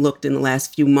 I haven't looked in the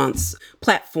last few months.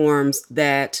 Platforms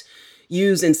that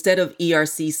use, instead of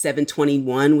ERC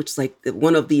 721, which is like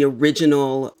one of the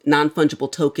original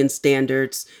non-fungible token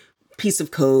standards, piece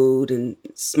of code and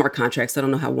smart contracts. I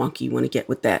don't know how wonky you want to get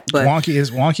with that, but wonky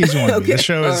is wonky.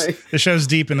 Okay, The show's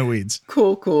deep in the weeds.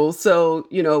 Cool. So,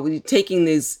 you're taking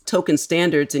these token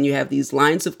standards and you have these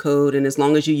lines of code. And as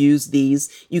long as you use these,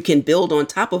 you can build on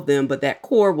top of them. But that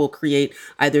core will create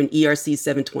either an ERC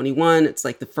 721. It's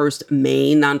like the first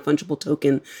main non-fungible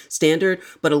token standard,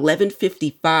 but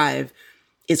 1155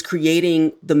 is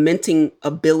creating the minting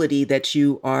ability that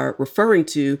you are referring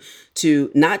to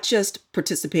not just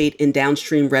participate in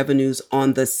downstream revenues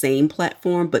on the same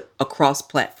platform, but across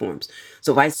platforms.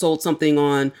 So if I sold something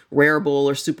on Rarible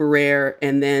or Super Rare,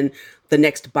 and then the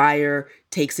next buyer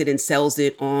takes it and sells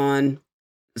it on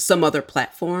some other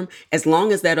platform, as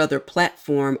long as that other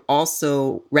platform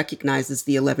also recognizes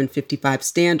the 1155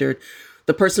 standard,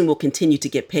 the person will continue to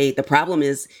get paid. The problem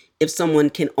is if someone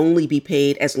can only be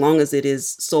paid as long as it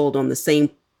is sold on the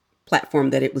same platform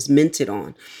that it was minted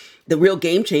on. The real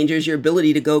game changer is your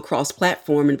ability to go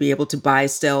cross-platform and be able to buy,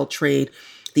 sell, trade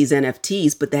these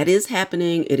NFTs. But that is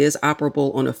happening. It is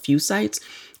operable on a few sites.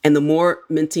 And the more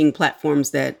minting platforms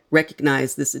that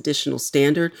recognize this additional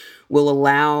standard will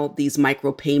allow these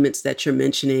micropayments that you're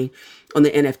mentioning on the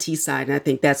NFT side. And I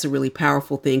think that's a really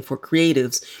powerful thing for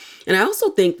creatives. And I also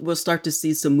think we'll start to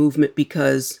see some movement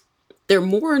because there are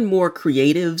more and more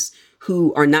creatives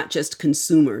who are not just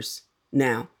consumers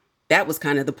now. That was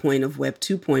kind of the point of Web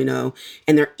 2.0.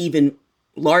 And there are even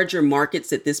larger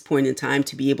markets at this point in time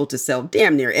to be able to sell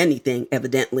damn near anything,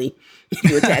 evidently, if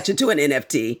you attach it to an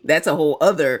NFT. That's a whole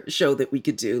other show that we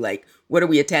could do. Like, what are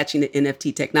we attaching the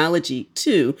NFT technology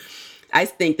to? I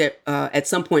think that at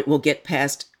some point we'll get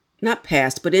not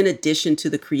past, but in addition to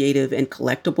the creative and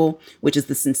collectible, which is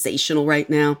the sensational right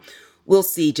now, we'll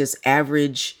see just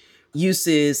average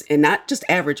uses, and not just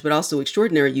average, but also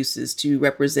extraordinary uses to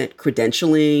represent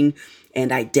credentialing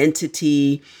and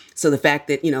identity. So the fact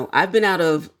that, I've been out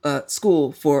of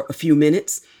school for a few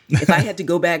minutes. If I had to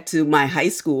go back to my high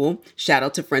school, shout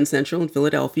out to Friend Central in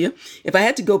Philadelphia. If I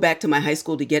had to go back to my high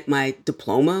school to get my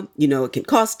diploma, it can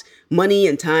cost money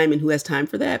and time, and who has time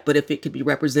for that? But if it could be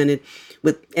represented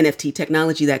with NFT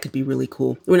technology, that could be really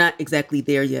cool. We're not exactly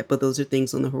there yet, but those are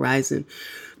things on the horizon.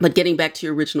 But getting back to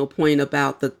your original point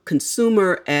about the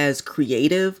consumer as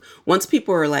creative, once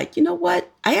people are like, you know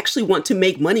what, I actually want to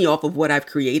make money off of what I've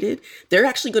created, they're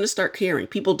actually going to start caring.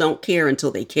 People don't care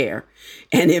until they care.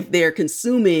 And if they're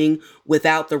consuming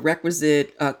without the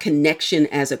requisite connection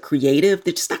as a creative,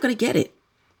 they're just not going to get it.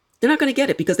 They're not going to get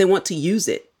it because they want to use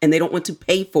it and they don't want to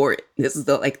pay for it. This is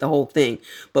the whole thing.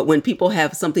 But when people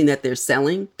have something that they're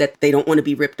selling that they don't want to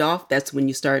be ripped off, that's when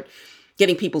you start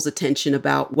getting people's attention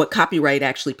about what copyright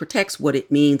actually protects, what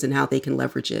it means, and how they can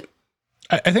leverage it.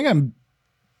 I think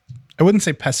I wouldn't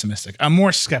say pessimistic. I'm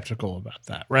more skeptical about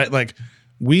that, right? Like,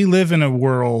 we live in a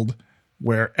world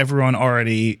where everyone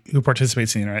already who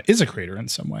participates in the internet is a creator in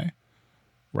some way,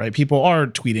 right? People are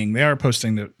tweeting, they are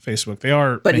posting to Facebook, they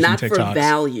are making TikToks. But not for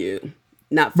value.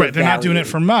 Not for right, they're not doing it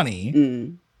for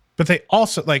money. But they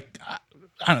also, like,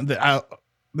 I don't know,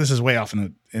 this is way off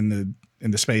in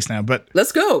the space now, but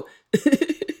let's go.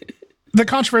 The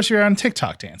controversy around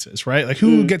TikTok dances, right? Like,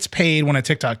 who gets paid when a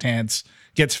TikTok dance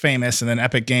gets famous and then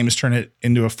Epic Games turn it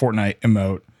into a Fortnite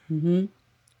emote? Mm-hmm.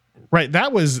 Right.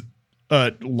 That was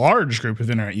a large group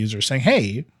of internet users saying,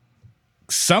 hey,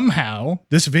 somehow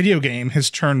this video game has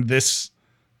turned this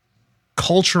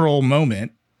cultural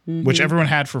moment, which everyone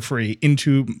had for free,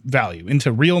 into value,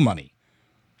 into real money.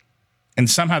 And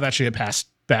somehow that should get passed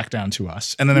back down to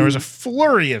us. And then there was a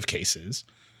flurry of cases.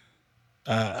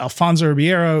 Alfonso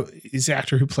Ribeiro is the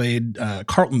actor who played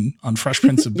Carlton on Fresh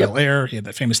Prince of Bel-Air. He had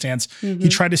that famous dance. He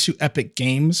tried to sue Epic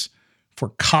Games for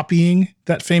copying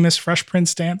that famous Fresh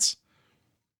Prince dance.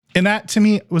 And that, to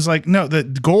me, was like, no, the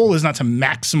goal is not to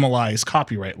maximize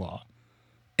copyright law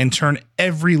and turn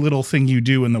every little thing you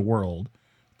do in the world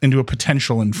into a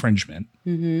potential infringement.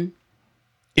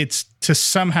 It's to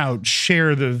somehow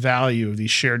share the value of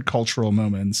these shared cultural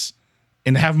moments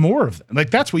and have more of them.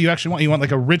 Like, that's what you actually want. You want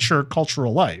like a richer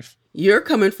cultural life. You're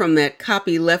coming from that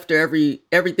copy lefter,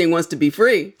 everything wants to be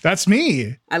free. That's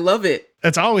me. I love it.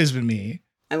 That's always been me.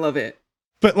 I love it.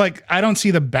 But like, I don't see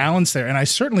the balance there. And I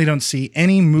certainly don't see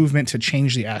any movement to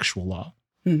change the actual law.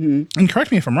 And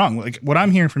correct me if I'm wrong. Like, what I'm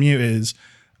hearing from you is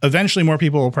eventually more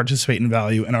people will participate in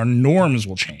value and our norms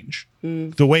will change.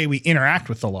 The way we interact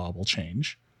with the law will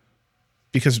change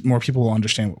because more people will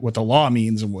understand what the law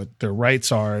means and what their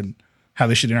rights are and how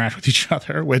they should interact with each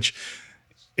other, which,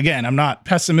 again, I'm not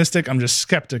pessimistic. I'm just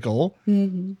skeptical.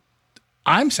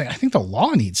 I'm saying I think the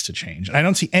law needs to change. And I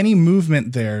don't see any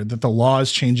movement there that the law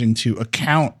is changing to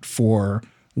account for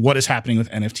what is happening with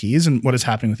NFTs and what is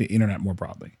happening with the internet more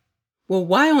broadly. Well,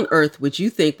 why on earth would you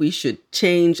think we should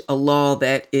change a law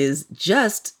that is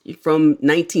just from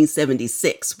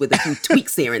 1976 with a few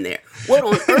tweaks here and there? What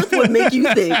on earth would make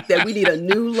you think that we need a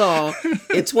new law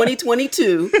in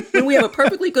 2022 when we have a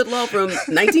perfectly good law from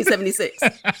 1976?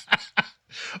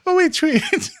 Well, we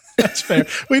tweeted. That's fair.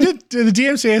 We did. The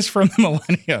DMCA is from the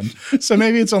millennium, so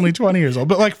maybe it's only 20 years old.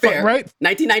 But like, fair. Right?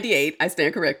 1998. I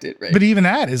stand corrected. Right. But even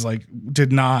that is like,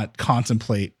 did not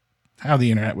contemplate how the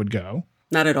internet would go.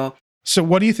 Not at all. So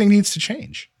what do you think needs to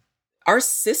change? Our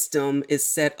system is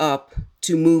set up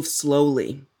to move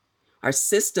slowly. Our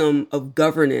system of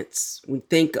governance, we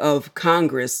think of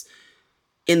Congress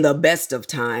in the best of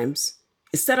times,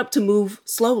 is set up to move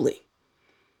slowly.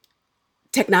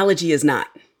 Technology is not.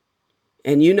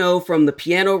 And from the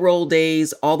piano roll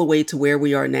days all the way to where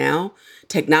we are now,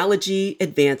 technology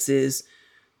advances.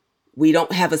 We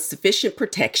don't have a sufficient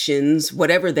protections,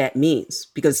 whatever that means,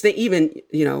 because even,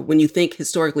 when you think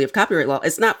historically of copyright law,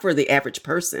 it's not for the average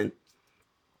person.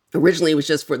 Originally, it was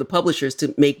just for the publishers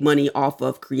to make money off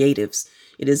of creatives.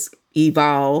 It has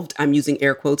evolved. I'm using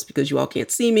air quotes because you all can't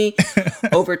see me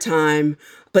over time.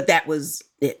 But that was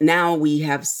it. Now we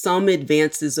have some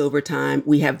advances over time.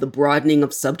 We have the broadening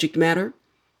of subject matter,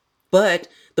 But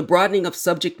the broadening of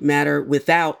subject matter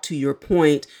without, to your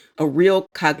point, a real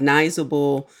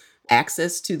cognizable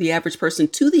access to the average person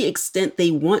to the extent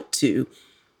they want to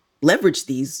leverage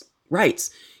these rights.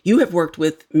 You have worked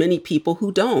with many people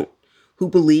who don't, who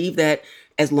believe that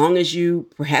as long as you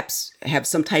perhaps have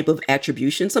some type of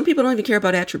attribution, some people don't even care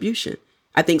about attribution.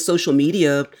 I think social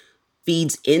media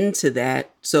feeds into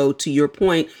that. So to your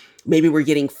point, maybe we're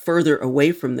getting further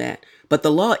away from that. But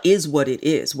the law is what it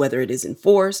is, whether it is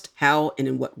enforced, how and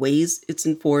in what ways it's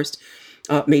enforced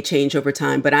may change over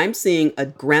time. But I'm seeing a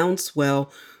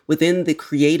groundswell within the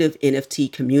creative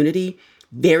NFT community,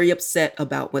 very upset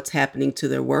about what's happening to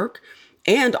their work,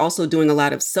 and also doing a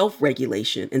lot of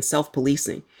self-regulation and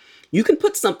self-policing. You can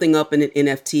put something up in an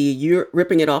NFT, you're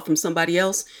ripping it off from somebody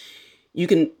else. You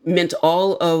can mint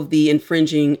all of the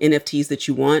infringing NFTs that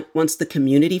you want. Once the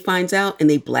community finds out and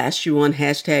they blast you on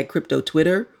hashtag crypto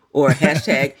Twitter or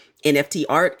hashtag NFT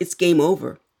art, it's game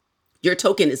over. Your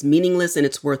token is meaningless and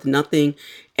it's worth nothing.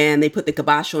 And they put the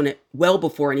kibosh on it well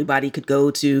before anybody could go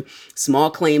to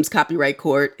small claims copyright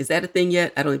court. Is that a thing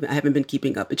yet? I haven't been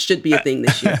keeping up. It should be a thing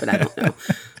this year, but I don't know.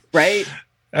 Right?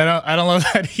 I don't know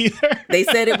that either. They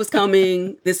said it was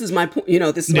coming. This is my point.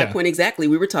 This is my point exactly.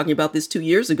 We were talking about this 2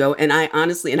 years ago. And I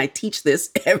honestly, and I teach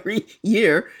this every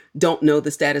year, don't know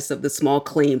the status of the small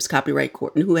claims copyright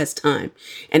court and who has time.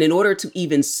 And in order to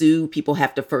even sue, people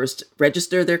have to first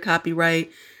register their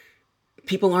copyright.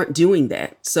 People aren't doing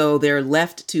that. So they're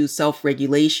left to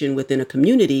self-regulation within a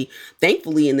community,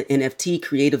 thankfully in the NFT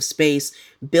creative space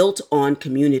built on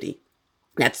community.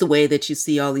 That's the way that you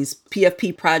see all these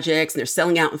PFP projects and they're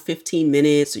selling out in 15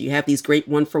 minutes, or you have these great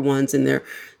one-for-ones and they're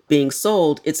being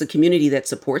sold. It's a community that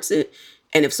supports it.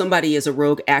 And if somebody is a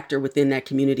rogue actor within that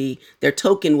community, their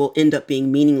token will end up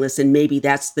being meaningless. And maybe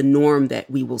that's the norm that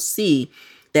we will see,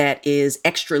 that is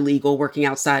extra legal, working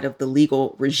outside of the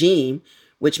legal regime,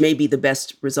 which may be the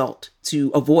best result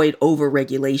to avoid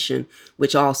over-regulation,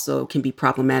 which also can be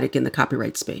problematic in the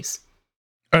copyright space.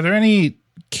 Are there any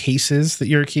cases that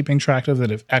you're keeping track of that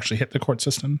have actually hit the court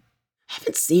system? I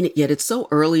haven't seen it yet. It's so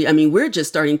early. I mean, we're just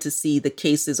starting to see the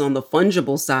cases on the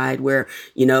fungible side where,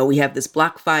 we have this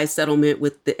BlockFi settlement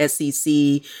with the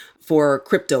SEC for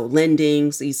crypto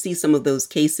lending. So you see some of those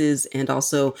cases, and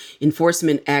also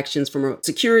enforcement actions from a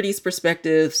securities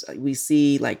perspective. We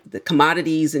see like the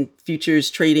Commodities and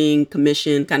Futures Trading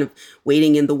Commission kind of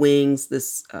waiting in the wings.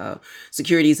 This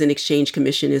Securities and Exchange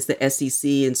Commission is the SEC.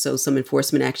 And so some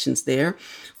enforcement actions there.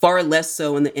 Far less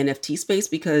so in the NFT space,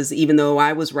 because even though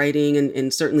I was writing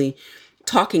and certainly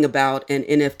talking about an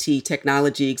NFT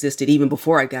technology existed even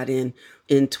before I got in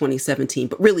 2017,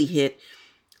 but really hit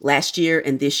last year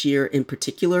and this year in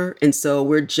particular. And so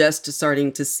we're just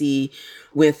starting to see,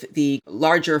 with the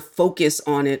larger focus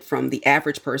on it from the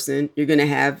average person, you're going to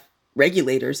have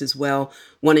regulators as well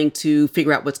wanting to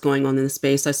figure out what's going on in the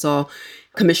space. I saw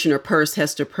Commissioner Peirce,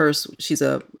 Hester Peirce, she's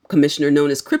a commissioner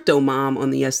known as Crypto Mom on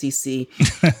the SEC,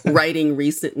 writing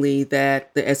recently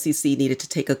that the SEC needed to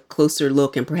take a closer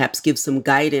look and perhaps give some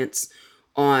guidance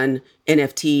on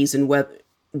NFTs and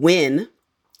when,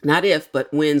 not if,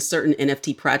 but when certain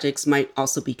NFT projects might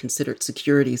also be considered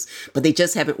securities. But they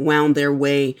just haven't wound their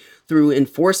way through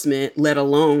enforcement, let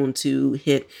alone to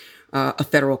hit a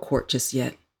federal court just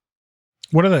yet.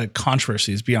 What are the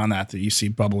controversies beyond that you see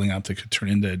bubbling up that could turn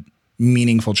into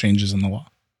meaningful changes in the law?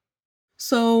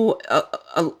 So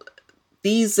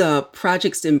these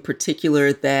projects in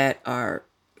particular that are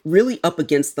really up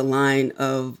against the line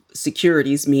of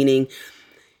securities, meaning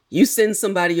you send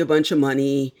somebody a bunch of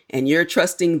money and you're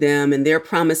trusting them and they're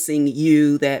promising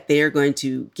you that they're going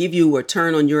to give you a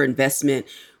return on your investment,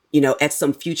 at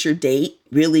some future date,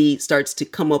 really starts to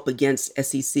come up against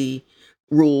SEC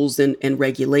rules and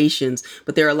regulations.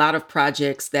 But there are a lot of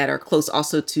projects that are close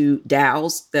also to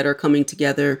DAOs that are coming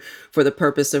together for the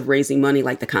purpose of raising money,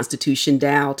 like the Constitution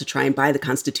DAO, to try and buy the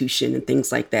Constitution and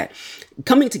things like that.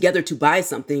 Coming together to buy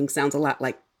something sounds a lot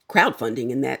like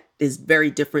crowdfunding, and that is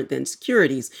very different than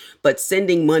securities. But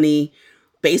sending money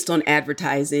based on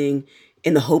advertising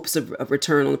in the hopes of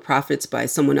return on the profits by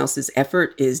someone else's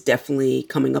effort is definitely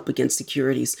coming up against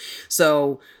securities.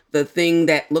 So the thing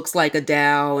that looks like a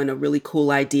DAO and a really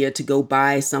cool idea to go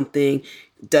buy something,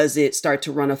 does it start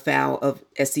to run afoul of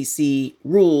SEC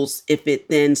rules if it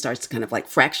then starts to kind of like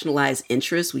fractionalize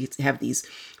interest? We have these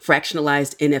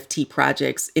fractionalized NFT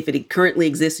projects. If it currently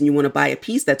exists and you want to buy a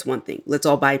piece, that's one thing. Let's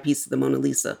all buy a piece of the Mona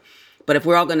Lisa. But if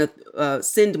we're all going to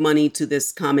send money to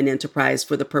this common enterprise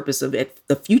for the purpose of at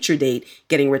the future date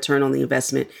getting return on the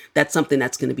investment, that's something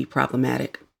that's going to be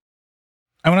problematic.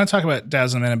 I want to talk about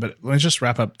DAOs in a minute, but let me just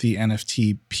wrap up the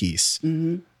NFT piece.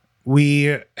 Mm-hmm.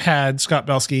 We had Scott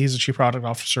Belsky, he's the chief product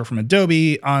officer from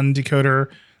Adobe, on Decoder.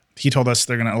 He told us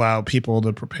they're going to allow people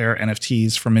to prepare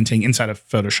NFTs for minting inside of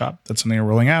Photoshop. That's something they're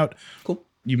rolling out. Cool.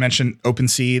 You mentioned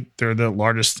OpenSea. They're the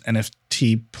largest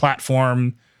NFT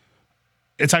platform.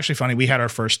 It's actually funny. We had our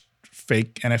first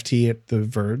fake NFT at The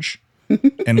Verge.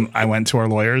 And I went to our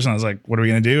lawyers and I was like, what are we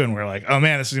going to do? And we're like, oh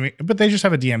man, this is going to be, but they just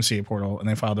have a DMCA portal and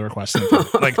they filed the request. And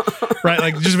like, right.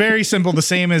 Like just very simple, the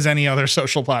same as any other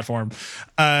social platform.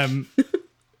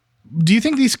 Do you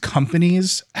think these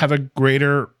companies have a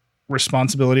greater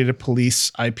responsibility to police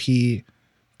IP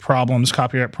problems,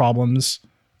 copyright problems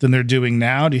than they're doing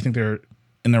now? Do you think they're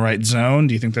in the right zone?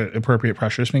 Do you think that appropriate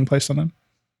pressure is being placed on them?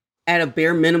 At a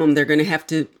bare minimum, they're going to have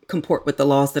to comport with the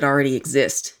laws that already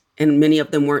exist. And many of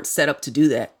them weren't set up to do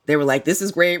that. They were like, this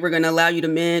is great. We're going to allow you to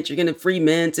mint. You're going to free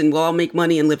mint and we'll all make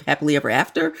money and live happily ever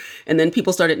after. And then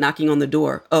people started knocking on the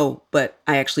door. Oh, but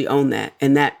I actually own that.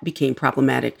 And that became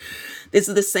problematic. This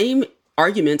is the same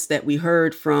arguments that we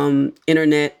heard from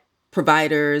internet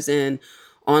providers and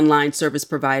online service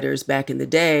providers back in the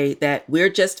day, that we're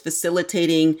just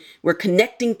facilitating, we're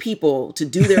connecting people to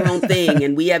do their own thing.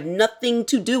 And we have nothing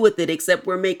to do with it except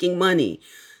we're making money.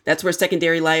 That's where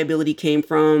secondary liability came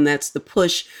from. That's the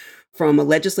push from a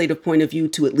legislative point of view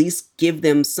to at least give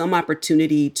them some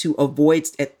opportunity to avoid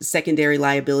secondary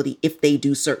liability if they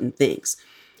do certain things.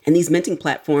 And these minting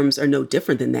platforms are no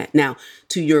different than that. Now,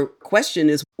 to your question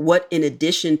is what, in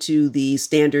addition to the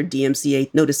standard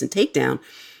DMCA notice and takedown,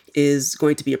 is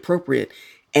going to be appropriate?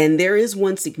 And there is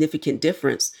one significant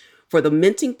difference. For the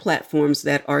minting platforms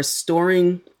that are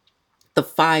storing the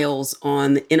files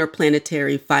on the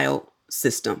Interplanetary File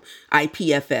System,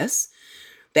 IPFS,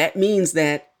 that means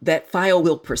that that file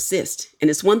will persist. And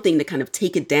it's one thing to kind of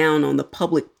take it down on the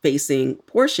public facing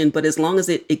portion, but as long as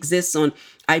it exists on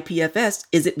IPFS,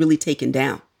 is it really taken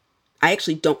down? I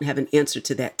actually don't have an answer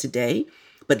to that today,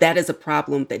 but that is a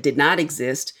problem that did not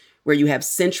exist where you have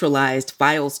centralized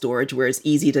file storage, where it's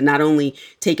easy to not only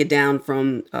take it down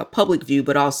from public view,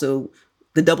 but also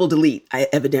the double delete.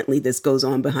 Evidently, this goes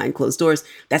on behind closed doors.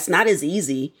 That's not as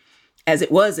easy as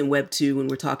it was in Web 2 when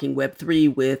we're talking Web 3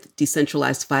 with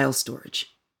decentralized file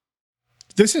storage.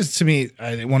 This is, to me,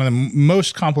 one of the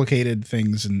most complicated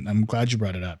things, and I'm glad you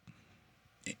brought it up.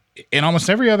 In almost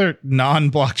every other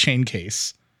non-blockchain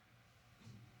case,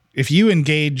 if you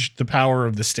engage the power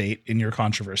of the state in your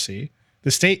controversy,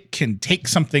 the state can take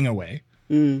something away,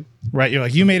 right? You're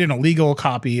like, you made an illegal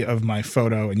copy of my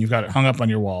photo and you've got it hung up on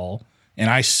your wall and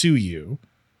I sue you.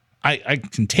 I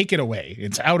can take it away.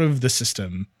 It's out of the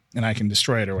system and I can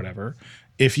destroy it or whatever.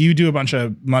 If you do a bunch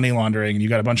of money laundering and you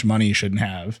got a bunch of money you shouldn't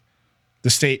have, the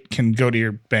state can go to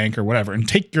your bank or whatever and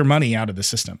take your money out of the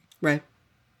system. Right.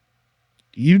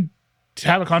 You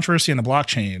have a controversy in the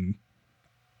blockchain,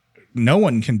 no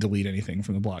one can delete anything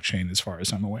from the blockchain as far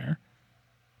as I'm aware.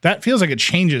 That feels like it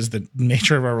changes the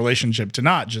nature of our relationship to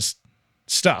not just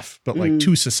stuff, but like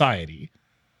to society.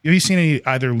 Have you seen any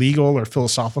either legal or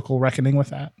philosophical reckoning with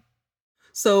that?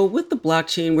 So with the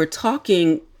blockchain, we're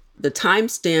talking the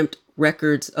time-stamped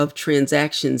records of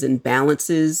transactions and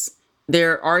balances.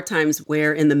 There are times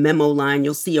where in the memo line,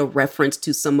 you'll see a reference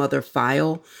to some other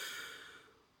file,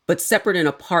 but separate and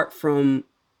apart from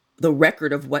the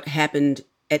record of what happened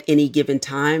at any given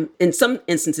time. In some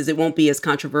instances, it won't be as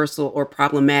controversial or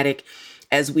problematic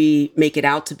as we make it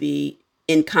out to be,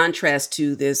 in contrast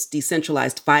to this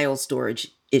decentralized file storage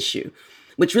issue,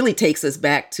 which really takes us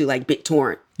back to like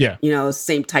BitTorrent. Yeah. You know,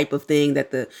 same type of thing,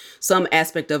 that some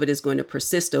aspect of it is going to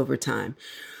persist over time.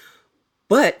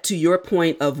 But to your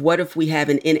point of what if we have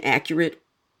an inaccurate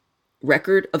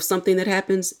record of something that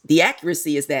happens, the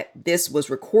accuracy is that this was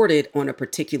recorded on a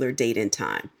particular date and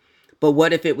time. But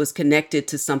what if it was connected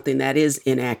to something that is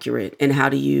inaccurate? And how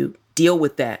do you deal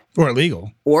with that? Or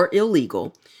illegal. Or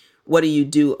illegal. What do you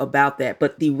do about that?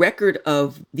 But the record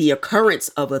of the occurrence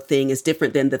of a thing is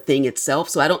different than the thing itself.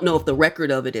 So I don't know if the record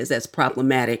of it is as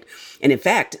problematic. And in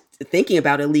fact, thinking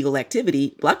about illegal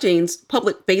activity, blockchains,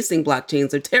 public-facing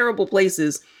blockchains are terrible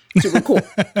places to record,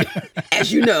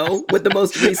 as you know, with the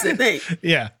most recent thing.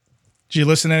 Yeah. Did you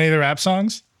listen to any of the rap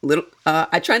songs?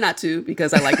 I try not to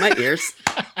because I like my ears.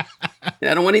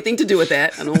 I don't want anything to do with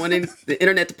that. I don't want the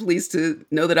internet to police to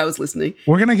know that I was listening.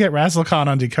 We're going to get Razzlecon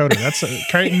on Decoder. That's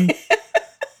Creighton.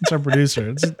 That's our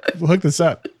producer. We'll hook this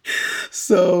up.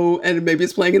 So, and maybe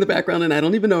it's playing in the background and I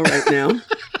don't even know right now.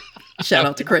 Shout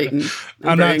out to Creighton.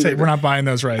 We're not buying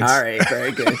those rights. All right.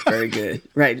 Very good. Very good.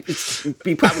 Right. It'd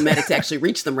be problematic to actually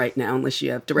reach them right now unless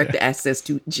you have direct access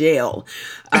to jail.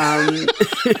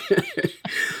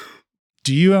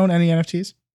 Do you own any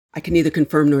NFTs? I can neither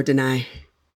confirm nor deny.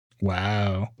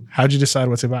 Wow. How'd you decide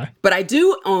what to buy? But I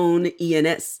do own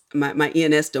ENS, my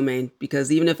ENS domain,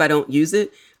 because even if I don't use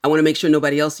it, I want to make sure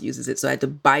nobody else uses it. So I had to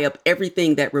buy up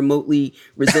everything that remotely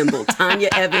resembled Tanya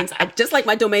Evans. Just like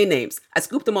my domain names. I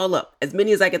scooped them all up, as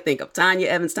many as I could think of. Tanya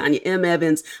Evans, Tanya M.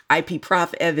 Evans, IP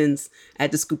Prof Evans. I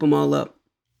had to scoop them all up.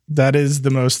 That is the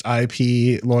most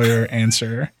IP lawyer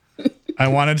answer. I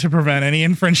wanted to prevent any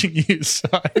infringing use, so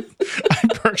I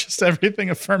purchased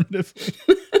everything affirmatively.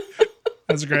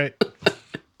 That's great.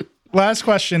 Last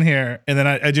question here, and then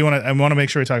I want to make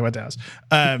sure we talk about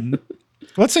DAOs.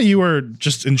 Let's say you were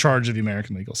just in charge of the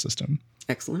American legal system.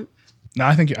 Excellent. No,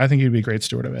 I think you'd be a great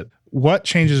steward of it. What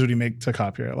changes would you make to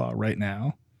copyright law right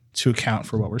now to account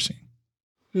for what we're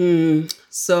seeing?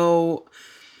 So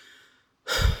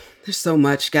there's so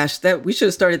much. Gosh, that we should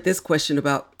have started this question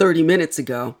about 30 minutes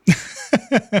ago.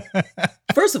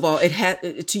 First of all, it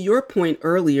had, to your point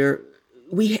earlier,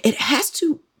 it has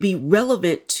to be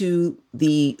relevant to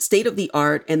the state of the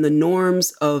art and the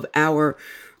norms of our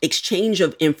exchange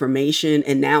of information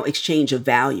and now exchange of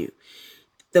value.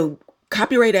 The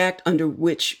Copyright Act under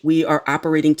which we are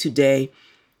operating today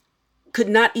could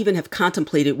not even have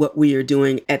contemplated what we are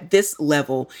doing at this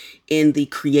level in the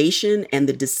creation and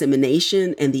the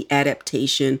dissemination and the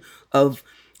adaptation of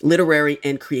literary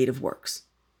and creative works,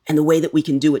 and the way that we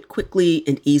can do it quickly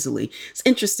and easily. It's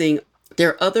interesting. There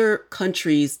are other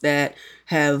countries that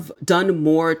have done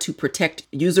more to protect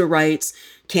user rights.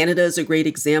 Canada is a great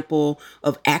example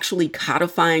of actually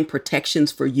codifying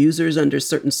protections for users under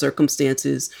certain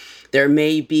circumstances. There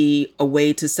may be a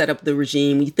way to set up the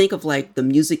regime. You think of like the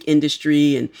music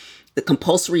industry and the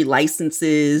compulsory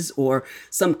licenses or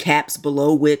some caps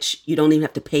below which you don't even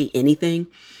have to pay anything.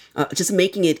 Just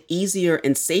making it easier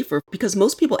and safer, because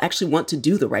most people actually want to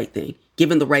do the right thing,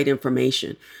 given the right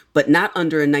information, but not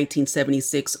under a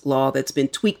 1976 law that's been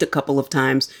tweaked a couple of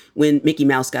times when Mickey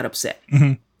Mouse got upset.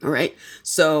 Mm-hmm. All right.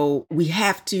 So we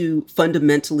have to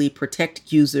fundamentally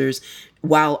protect users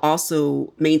while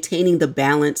also maintaining the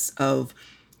balance of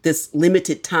this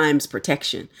limited times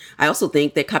protection. I also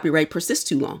think that copyright persists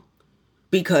too long,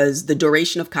 because the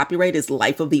duration of copyright is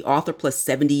life of the author plus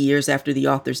 70 years after the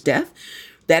author's death.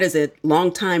 That is a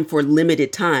long time for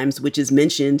limited times, which is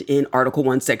mentioned in Article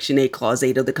 1, Section 8, Clause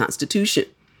 8 of the Constitution.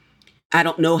 I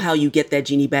don't know how you get that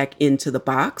genie back into the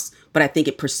box, but I think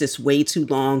it persists way too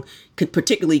long,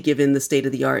 particularly given the state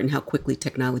of the art and how quickly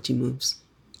technology moves.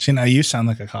 See, now you sound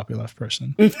like a copyleft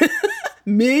person.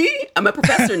 Me? I'm a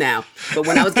professor now. But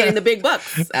when I was getting the big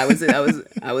bucks, I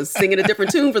was singing a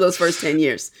different tune for those first 10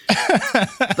 years.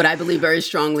 But I believe very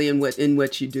strongly in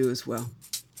what you do as well.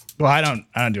 Well, I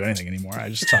don't do anything anymore. I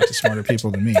just talk to smarter people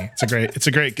than me. It's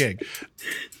a great gig.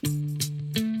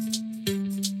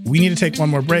 We need to take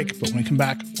one more break, but when we come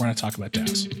back, we're going to talk about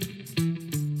DAOs.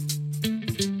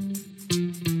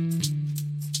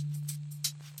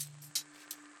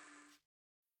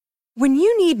 When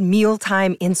you need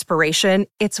mealtime inspiration,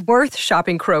 it's worth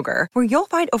shopping Kroger, where you'll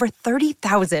find over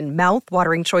 30,000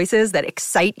 mouth-watering choices that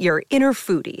excite your inner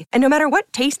foodie. And no matter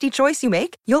what tasty choice you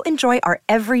make, you'll enjoy our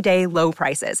everyday low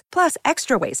prices, plus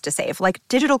extra ways to save, like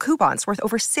digital coupons worth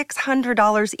over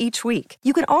 $600 each week.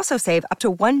 You can also save up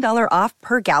to $1 off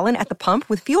per gallon at the pump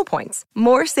with fuel points.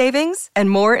 More savings and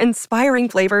more inspiring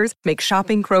flavors make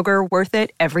shopping Kroger worth it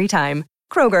every time.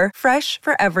 Kroger, fresh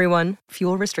for everyone.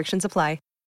 Fuel restrictions apply.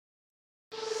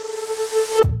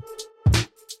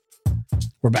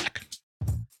 We're back.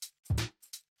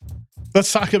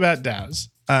 Let's talk about DAOs.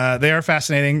 They are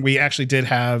fascinating. We actually did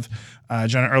have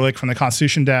Jonah Ehrlich from the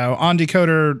Constitution DAO on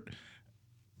Decoder.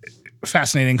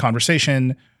 Fascinating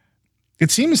conversation. It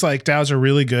seems like DAOs are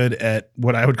really good at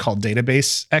what I would call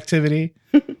database activity,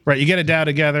 right? You get a DAO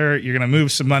together, you're going to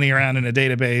move some money around in a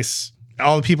database.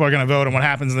 All the people are going to vote on what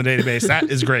happens in the database. That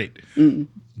is great.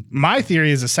 My theory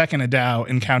is the second a DAO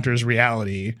encounters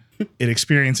reality, it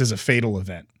experiences a fatal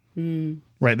event.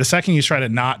 Right. The second you try to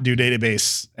not do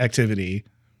database activity,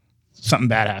 something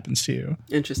bad happens to you.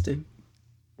 Interesting.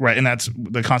 Right. And that's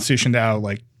the Constitution DAO.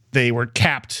 Like, they were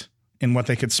capped in what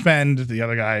they could spend. The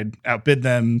other guy outbid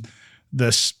them.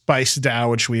 The Spice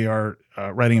DAO, which we are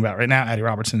writing about right now, Addie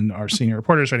Robertson, our senior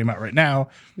reporter, is writing about right now.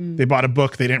 They bought a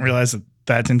book. They didn't realize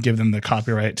that didn't give them the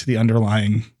copyright to the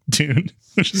underlying tune,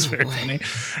 which is very funny.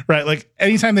 Right. Like,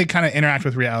 anytime they kind of interact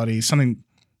with reality, something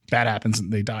bad happens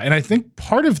and they die. And I think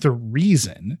part of the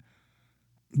reason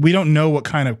we don't know what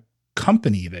kind of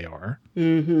company they are,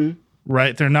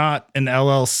 right? They're not an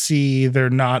LLC. They're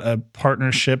not a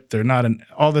partnership. They're not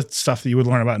all the stuff that you would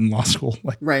learn about in law school,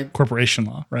 like corporation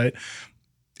law, right?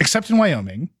 Except in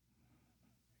Wyoming,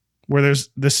 where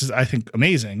this is, I think,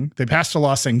 amazing. They passed a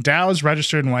law saying DAOs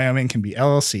registered in Wyoming can be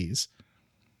LLCs,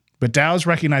 but DAOs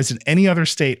recognized in any other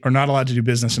state are not allowed to do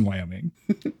business in Wyoming,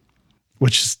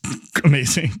 which is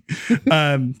amazing.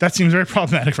 That seems very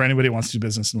problematic for anybody who wants to do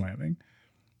business in Wyoming.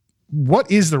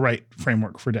 What is the right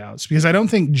framework for DAOs? Because I don't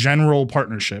think general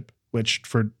partnership, which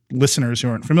for listeners who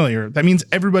aren't familiar, that means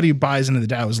everybody who buys into the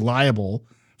DAO is liable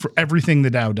for everything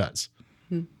the DAO does.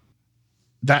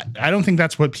 That I don't think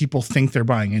that's what people think they're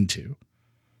buying into.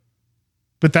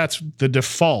 But that's the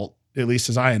default, at least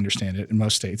as I understand it in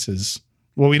most states, is,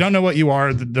 well, we don't know what you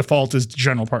are. The default is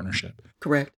general partnership.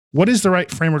 Correct. What is the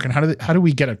right framework, and how do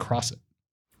we get across it?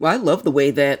 Well, I love the way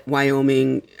that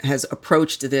Wyoming has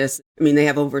approached this. I mean, they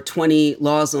have over 20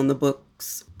 laws on the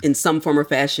books in some form or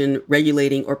fashion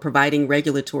regulating or providing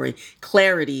regulatory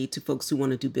clarity to folks who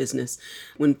want to do business.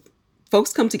 When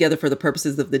folks come together for the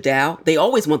purposes of the DAO, they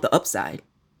always want the upside.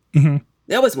 Mm-hmm.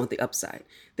 They always want the upside.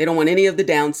 They don't want any of the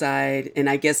downside. And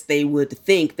I guess they would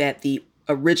think that the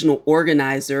original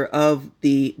organizer of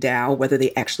the DAO, whether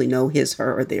they actually know his,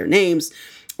 her, or their names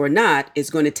or not, is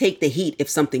going to take the heat if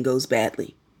something goes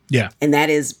badly. Yeah. And that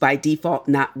is by default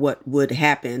not what would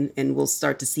happen. And we'll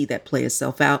start to see that play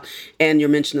itself out. And your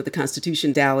mention of the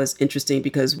Constitution DAO is interesting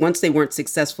because once they weren't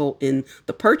successful in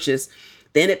the purchase,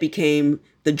 then it became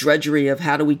the drudgery of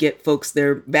how do we get folks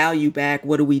their value back?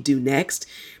 What do we do next?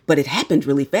 But it happened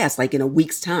really fast, like in a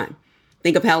week's time.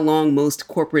 Think of how long most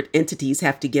corporate entities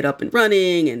have to get up and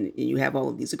running, and you have all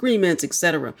of these agreements, et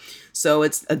cetera. So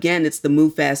it's the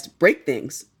move fast, break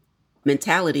things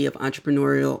mentality of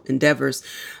entrepreneurial endeavors.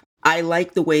 I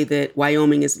like the way that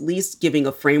Wyoming is at least giving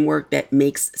a framework that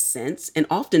makes sense. And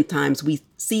oftentimes we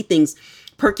see things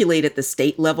percolate at the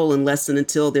state level unless and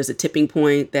until there's a tipping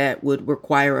point that would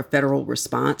require a federal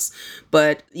response.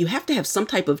 But you have to have some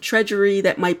type of treasury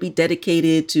that might be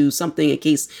dedicated to something in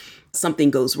case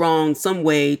something goes wrong, some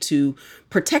way to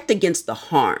protect against the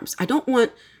harms. I don't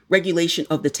want regulation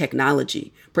of the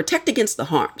technology. Protect against the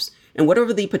harms. And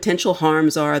whatever the potential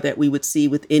harms are that we would see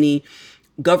with any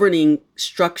governing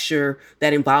structure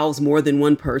that involves more than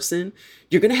one person,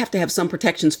 you're going to have some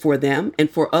protections for them and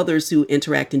for others who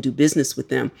interact and do business with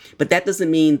them. But that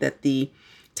doesn't mean that the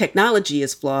technology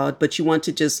is flawed, but you want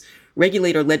to just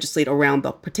regulate or legislate around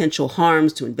the potential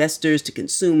harms to investors, to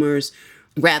consumers,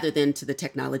 rather than to the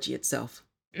technology itself.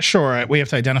 Sure, we have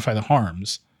to identify the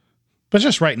harms. But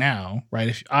just right now, right,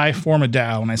 if I form a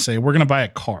DAO and I say, we're going to buy a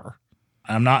car,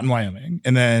 I'm not in Wyoming,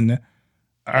 and then,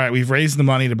 all right, we've raised the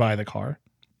money to buy the car.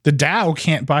 The DAO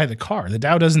can't buy the car. The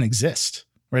DAO doesn't exist,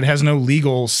 right? It has no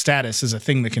legal status as a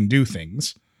thing that can do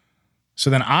things.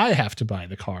 So then I have to buy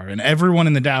the car, and everyone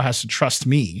in the DAO has to trust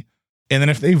me. And then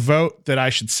if they vote that I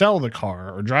should sell the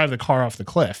car or drive the car off the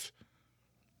cliff,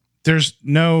 there's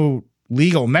no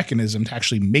legal mechanism to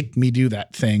actually make me do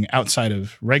that thing outside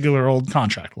of regular old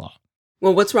contract law.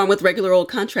 Well, what's wrong with regular old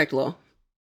contract law?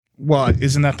 Well,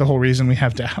 isn't that the whole reason we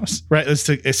have DAOs, right? Is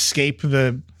to escape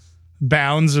the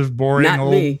bounds of boring Not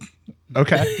old. Me.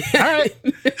 Okay, all right.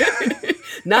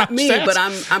 Not me, but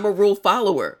I'm a rule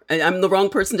follower. I'm the wrong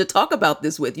person to talk about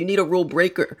this with. You need a rule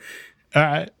breaker. All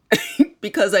right.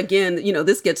 Because again,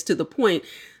 this gets to the point.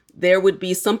 There would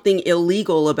be something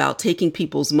illegal about taking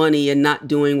people's money and not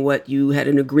doing what you had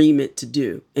an agreement to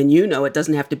do. And it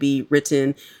doesn't have to be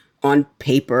written on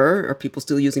paper. Are people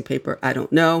still using paper? I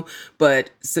don't know,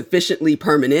 but sufficiently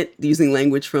permanent, using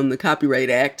language from the Copyright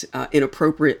Act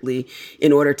inappropriately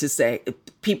in order to say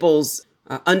people's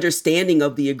understanding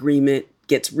of the agreement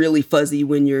gets really fuzzy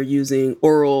when you're using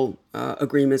oral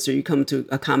agreements or you come to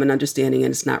a common understanding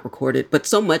and it's not recorded. But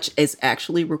so much is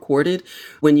actually recorded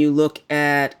when you look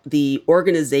at the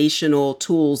organizational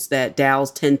tools that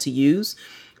DAOs tend to use.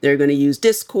 They're going to use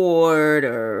Discord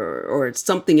or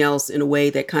something else in a way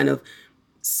that kind of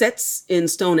sets in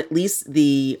stone at least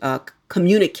the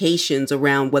communications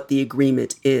around what the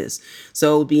agreement is.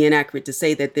 So it would be inaccurate to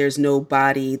say that there's no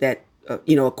body that,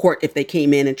 a court, if they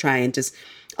came in and try and just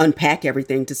unpack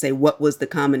everything to say what was the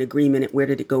common agreement and where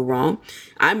did it go wrong.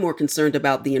 I'm more concerned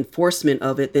about the enforcement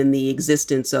of it than the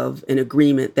existence of an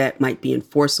agreement that might be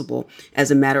enforceable as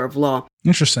a matter of law.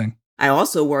 Interesting. I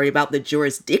also worry about the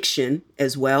jurisdiction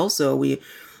as well. So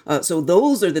so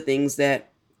those are the things that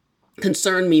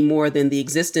concern me more than the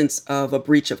existence of a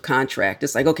breach of contract.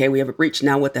 It's like, okay, we have a breach.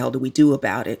 Now what the hell do we do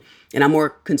about it? And I'm more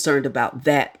concerned about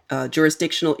that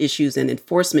jurisdictional issues and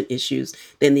enforcement issues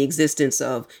than the existence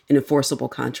of an enforceable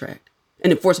contract, an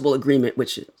enforceable agreement,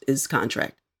 which is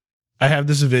contract. I have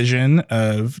this vision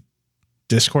of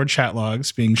Discord chat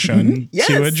logs being shown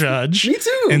to a judge. Me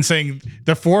too. And saying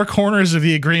the four corners of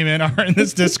the agreement are in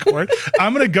this Discord.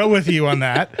 I'm going to go with you on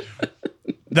that.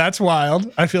 That's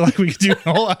wild. I feel like we could do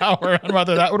a whole hour on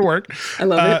whether that would work. I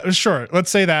love it. Sure. Let's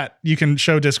say that you can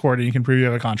show Discord and you can prove you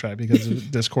have a contract because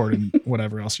of Discord and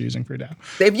whatever else you're using for your DAO.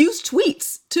 They've used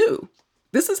tweets too.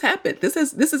 This has happened. This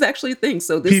is actually a thing.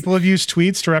 So people have used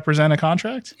tweets to represent a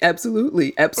contract?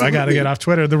 Absolutely. I got to get off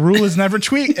Twitter. The rule is never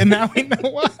tweet, and now we know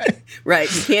why. Right.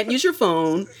 You can't use your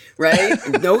phone, right?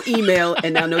 No email,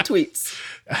 and now no tweets.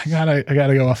 I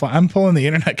gotta go offline. I'm pulling the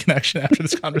internet connection after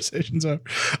this conversation's over.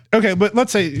 Okay, but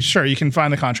let's say, sure, you can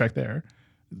find the contract there.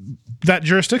 That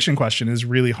jurisdiction question is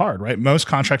really hard, right? Most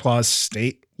contract law is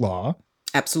state law.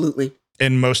 Absolutely.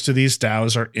 And most of these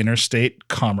DAOs are interstate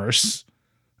commerce.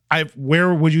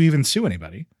 Where would you even sue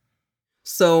anybody?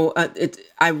 So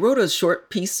I wrote a short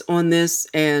piece on this,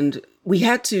 and we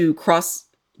had to cross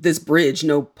this bridge,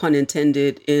 no pun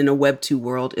intended, in a Web 2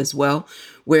 world as well,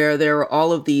 where there are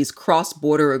all of these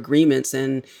cross-border agreements,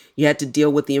 and you had to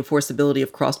deal with the enforceability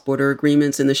of cross-border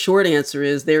agreements. And the short answer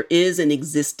is there is an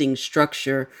existing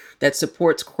structure that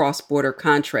supports cross-border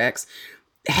contracts.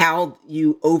 How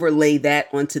you overlay that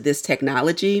onto this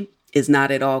technology is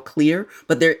not at all clear,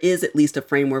 but there is at least a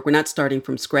framework. We're not starting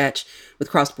from scratch with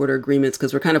cross-border agreements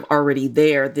because we're kind of already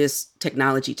there. This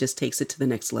technology just takes it to the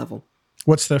next level.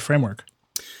 What's the framework?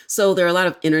 So there are a lot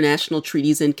of international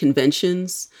treaties and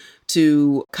conventions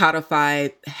to codify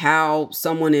how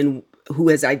someone who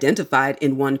has identified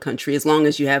in one country, as long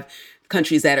as you have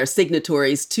countries that are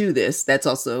signatories to this, that's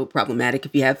also problematic.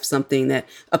 If you have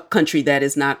a country that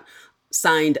is not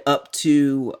signed up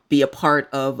to be a part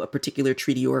of a particular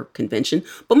treaty or convention.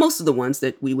 But most of the ones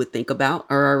that we would think about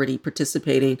are already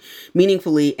participating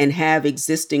meaningfully and have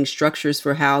existing structures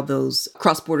for how those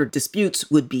cross-border disputes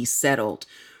would be settled.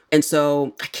 And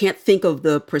so I can't think of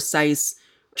the precise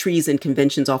treaties and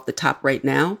conventions off the top right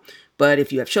now. But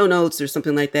if you have show notes or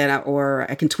something like that, or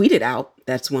I can tweet it out,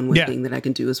 that's one thing that I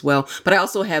can do as well. But I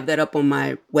also have that up on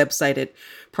my website at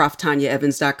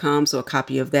proftanyaevans.com. So a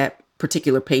copy of that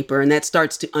particular paper, and that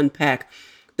starts to unpack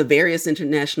the various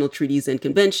international treaties and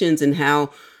conventions and how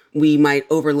we might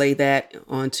overlay that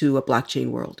onto a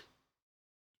blockchain world.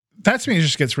 That to me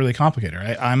just gets really complicated,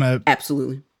 right?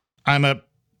 Absolutely. I'm a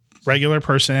regular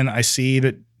person. I see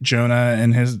that Jonah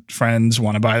and his friends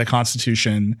want to buy the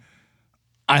Constitution.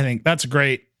 I think that's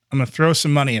great. I'm going to throw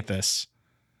some money at this.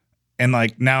 And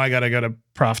now I got to go to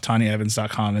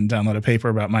proftanyaevans.com and download a paper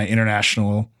about my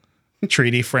international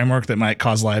treaty framework that might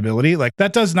cause liability.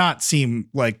 That does not seem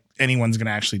like anyone's going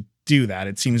to actually do that.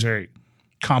 It seems very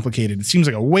complicated. It seems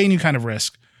like a way new kind of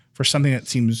risk for something that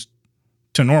seems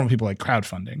to normal people like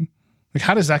crowdfunding.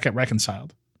 How does that get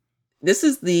reconciled? This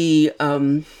is the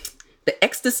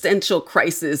existential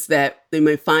crisis that they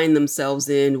may find themselves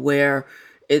in, where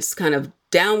it's kind of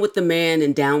down with the man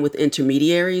and down with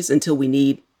intermediaries until we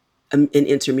need an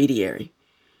intermediary.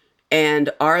 And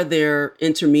are there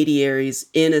intermediaries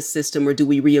in a system, or do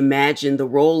we reimagine the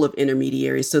role of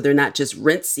intermediaries so they're not just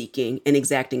rent seeking and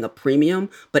exacting a premium,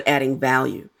 but adding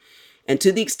value? And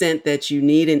to the extent that you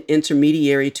need an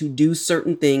intermediary to do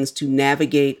certain things to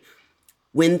navigate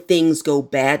when things go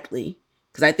badly,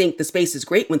 because I think the space is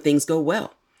great when things go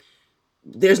well.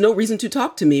 There's no reason to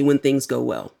talk to me when things go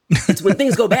well. It's when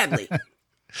things go badly.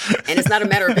 And it's not a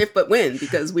matter of if, but when,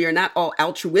 because we are not all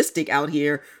altruistic out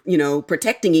here,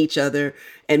 protecting each other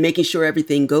and making sure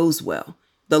everything goes well.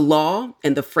 The law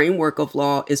and the framework of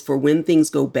law is for when things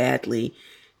go badly.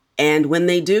 And when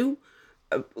they do,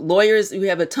 lawyers, we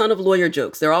have a ton of lawyer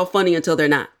jokes. They're all funny until they're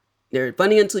not. They're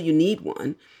funny until you need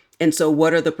one. And so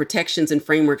what are the protections and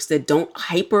frameworks that don't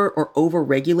hyper or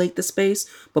over-regulate the space,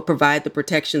 but provide the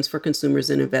protections for consumers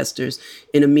and investors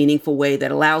in a meaningful way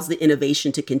that allows the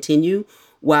innovation to continue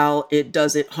while it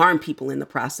doesn't harm people in the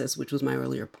process, which was my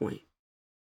earlier point.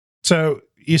 So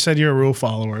you said you're a rule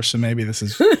follower, so maybe this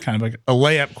is kind of like a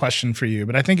layup question for you,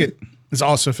 but I think it is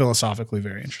also philosophically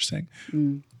very interesting.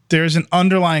 There's an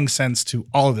underlying sense to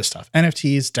all of this stuff.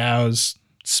 NFTs, DAOs,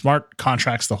 smart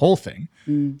contracts, the whole thing,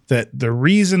 that the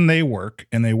reason they work,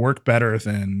 and they work better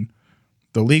than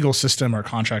the legal system or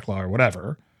contract law or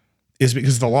whatever, is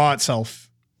because the law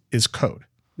itself is code.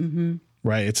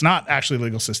 Right? It's not actually a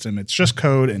legal system. It's just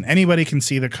code, and anybody can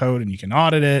see the code, and you can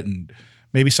audit it, and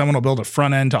maybe someone will build a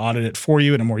front end to audit it for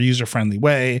you in a more user-friendly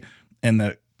way, and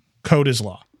the code is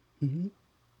law.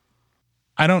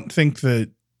 I don't think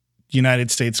the United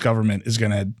States government is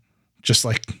going to just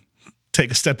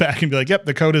take a step back and be like, yep,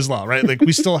 the code is law, right?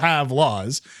 We still have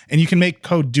laws, and you can make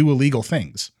code do illegal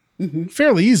things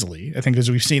fairly easily, I think, as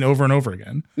we've seen over and over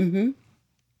again.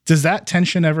 Does that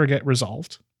tension ever get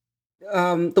resolved?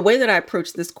 The way that I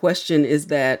approach this question is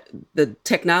that the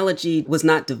technology was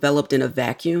not developed in a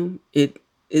vacuum. It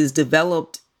is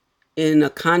developed in a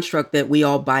construct that we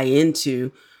all buy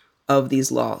into of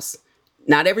these laws.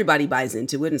 Not everybody buys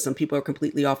into it, and some people are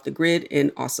completely off the grid,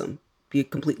 and awesome, be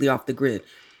completely off the grid.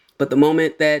 But the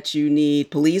moment that you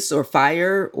need police or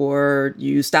fire or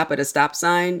you stop at a stop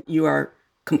sign, you are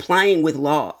complying with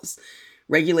laws.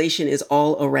 Regulation is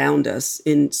all around us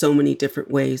in so many different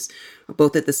ways,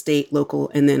 both at the state, local,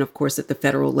 and then, of course, at the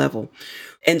federal level.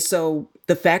 And so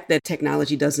the fact that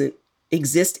technology doesn't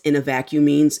exist in a vacuum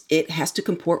means it has to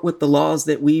comport with the laws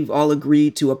that we've all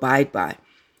agreed to abide by.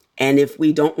 And if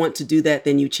we don't want to do that,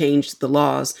 then you change the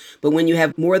laws. But when you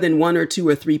have more than one or two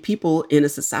or three people in a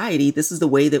society, this is the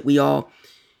way that we all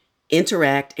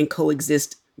interact and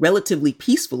coexist relatively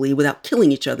peacefully without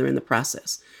killing each other in the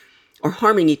process or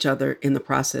harming each other in the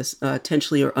process,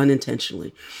 intentionally or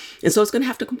unintentionally. And so it's going to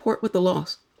have to comport with the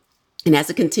laws. And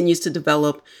as it continues to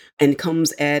develop and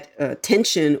comes at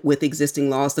tension with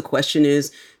existing laws, the question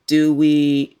is, do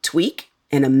we tweak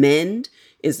and amend?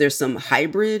 Is there some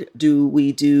hybrid? Do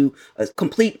we do a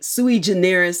complete sui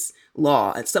generis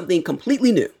law? It's something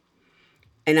completely new.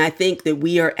 And I think that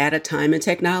we are at a time in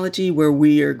technology where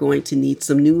we are going to need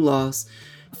some new laws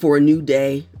for a new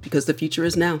day because the future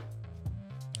is now.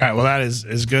 All right. Well, that is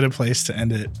as good a place to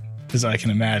end it as I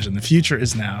can imagine. The future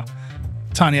is now.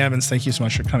 Tanya Evans, thank you so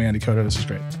much for coming on Decoder. This was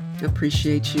great. I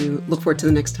appreciate you. Look forward to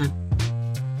the next time.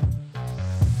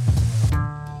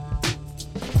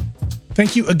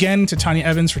 Thank you again to Tanya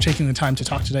Evans for taking the time to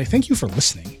talk today. Thank you for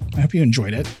listening. I hope you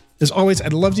enjoyed it. As always,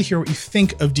 I'd love to hear what you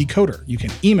think of Decoder. You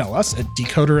can email us at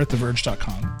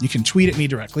decoder@theverge.com. You can tweet at me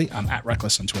directly. I'm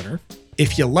 @Reckless on Twitter.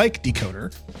 If you like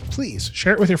Decoder, please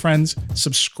share it with your friends.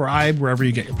 Subscribe wherever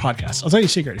you get your podcasts. I'll tell you a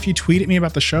secret. If you tweet at me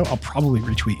about the show, I'll probably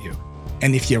retweet you.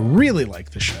 And if you really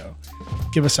like the show,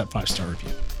 give us that 5-star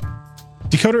review.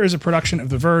 Decoder is a production of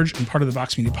The Verge and part of the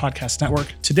Vox Media Podcast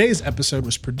Network. Today's episode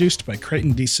was produced by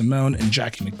Creighton D. Simone and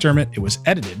Jackie McDermott. It was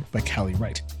edited by Callie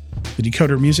Wright. The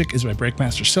Decoder music is by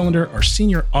Breakmaster Cylinder. Our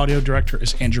senior audio director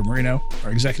is Andrew Marino.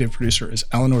 Our executive producer is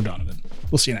Eleanor Donovan.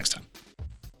 We'll see you next time.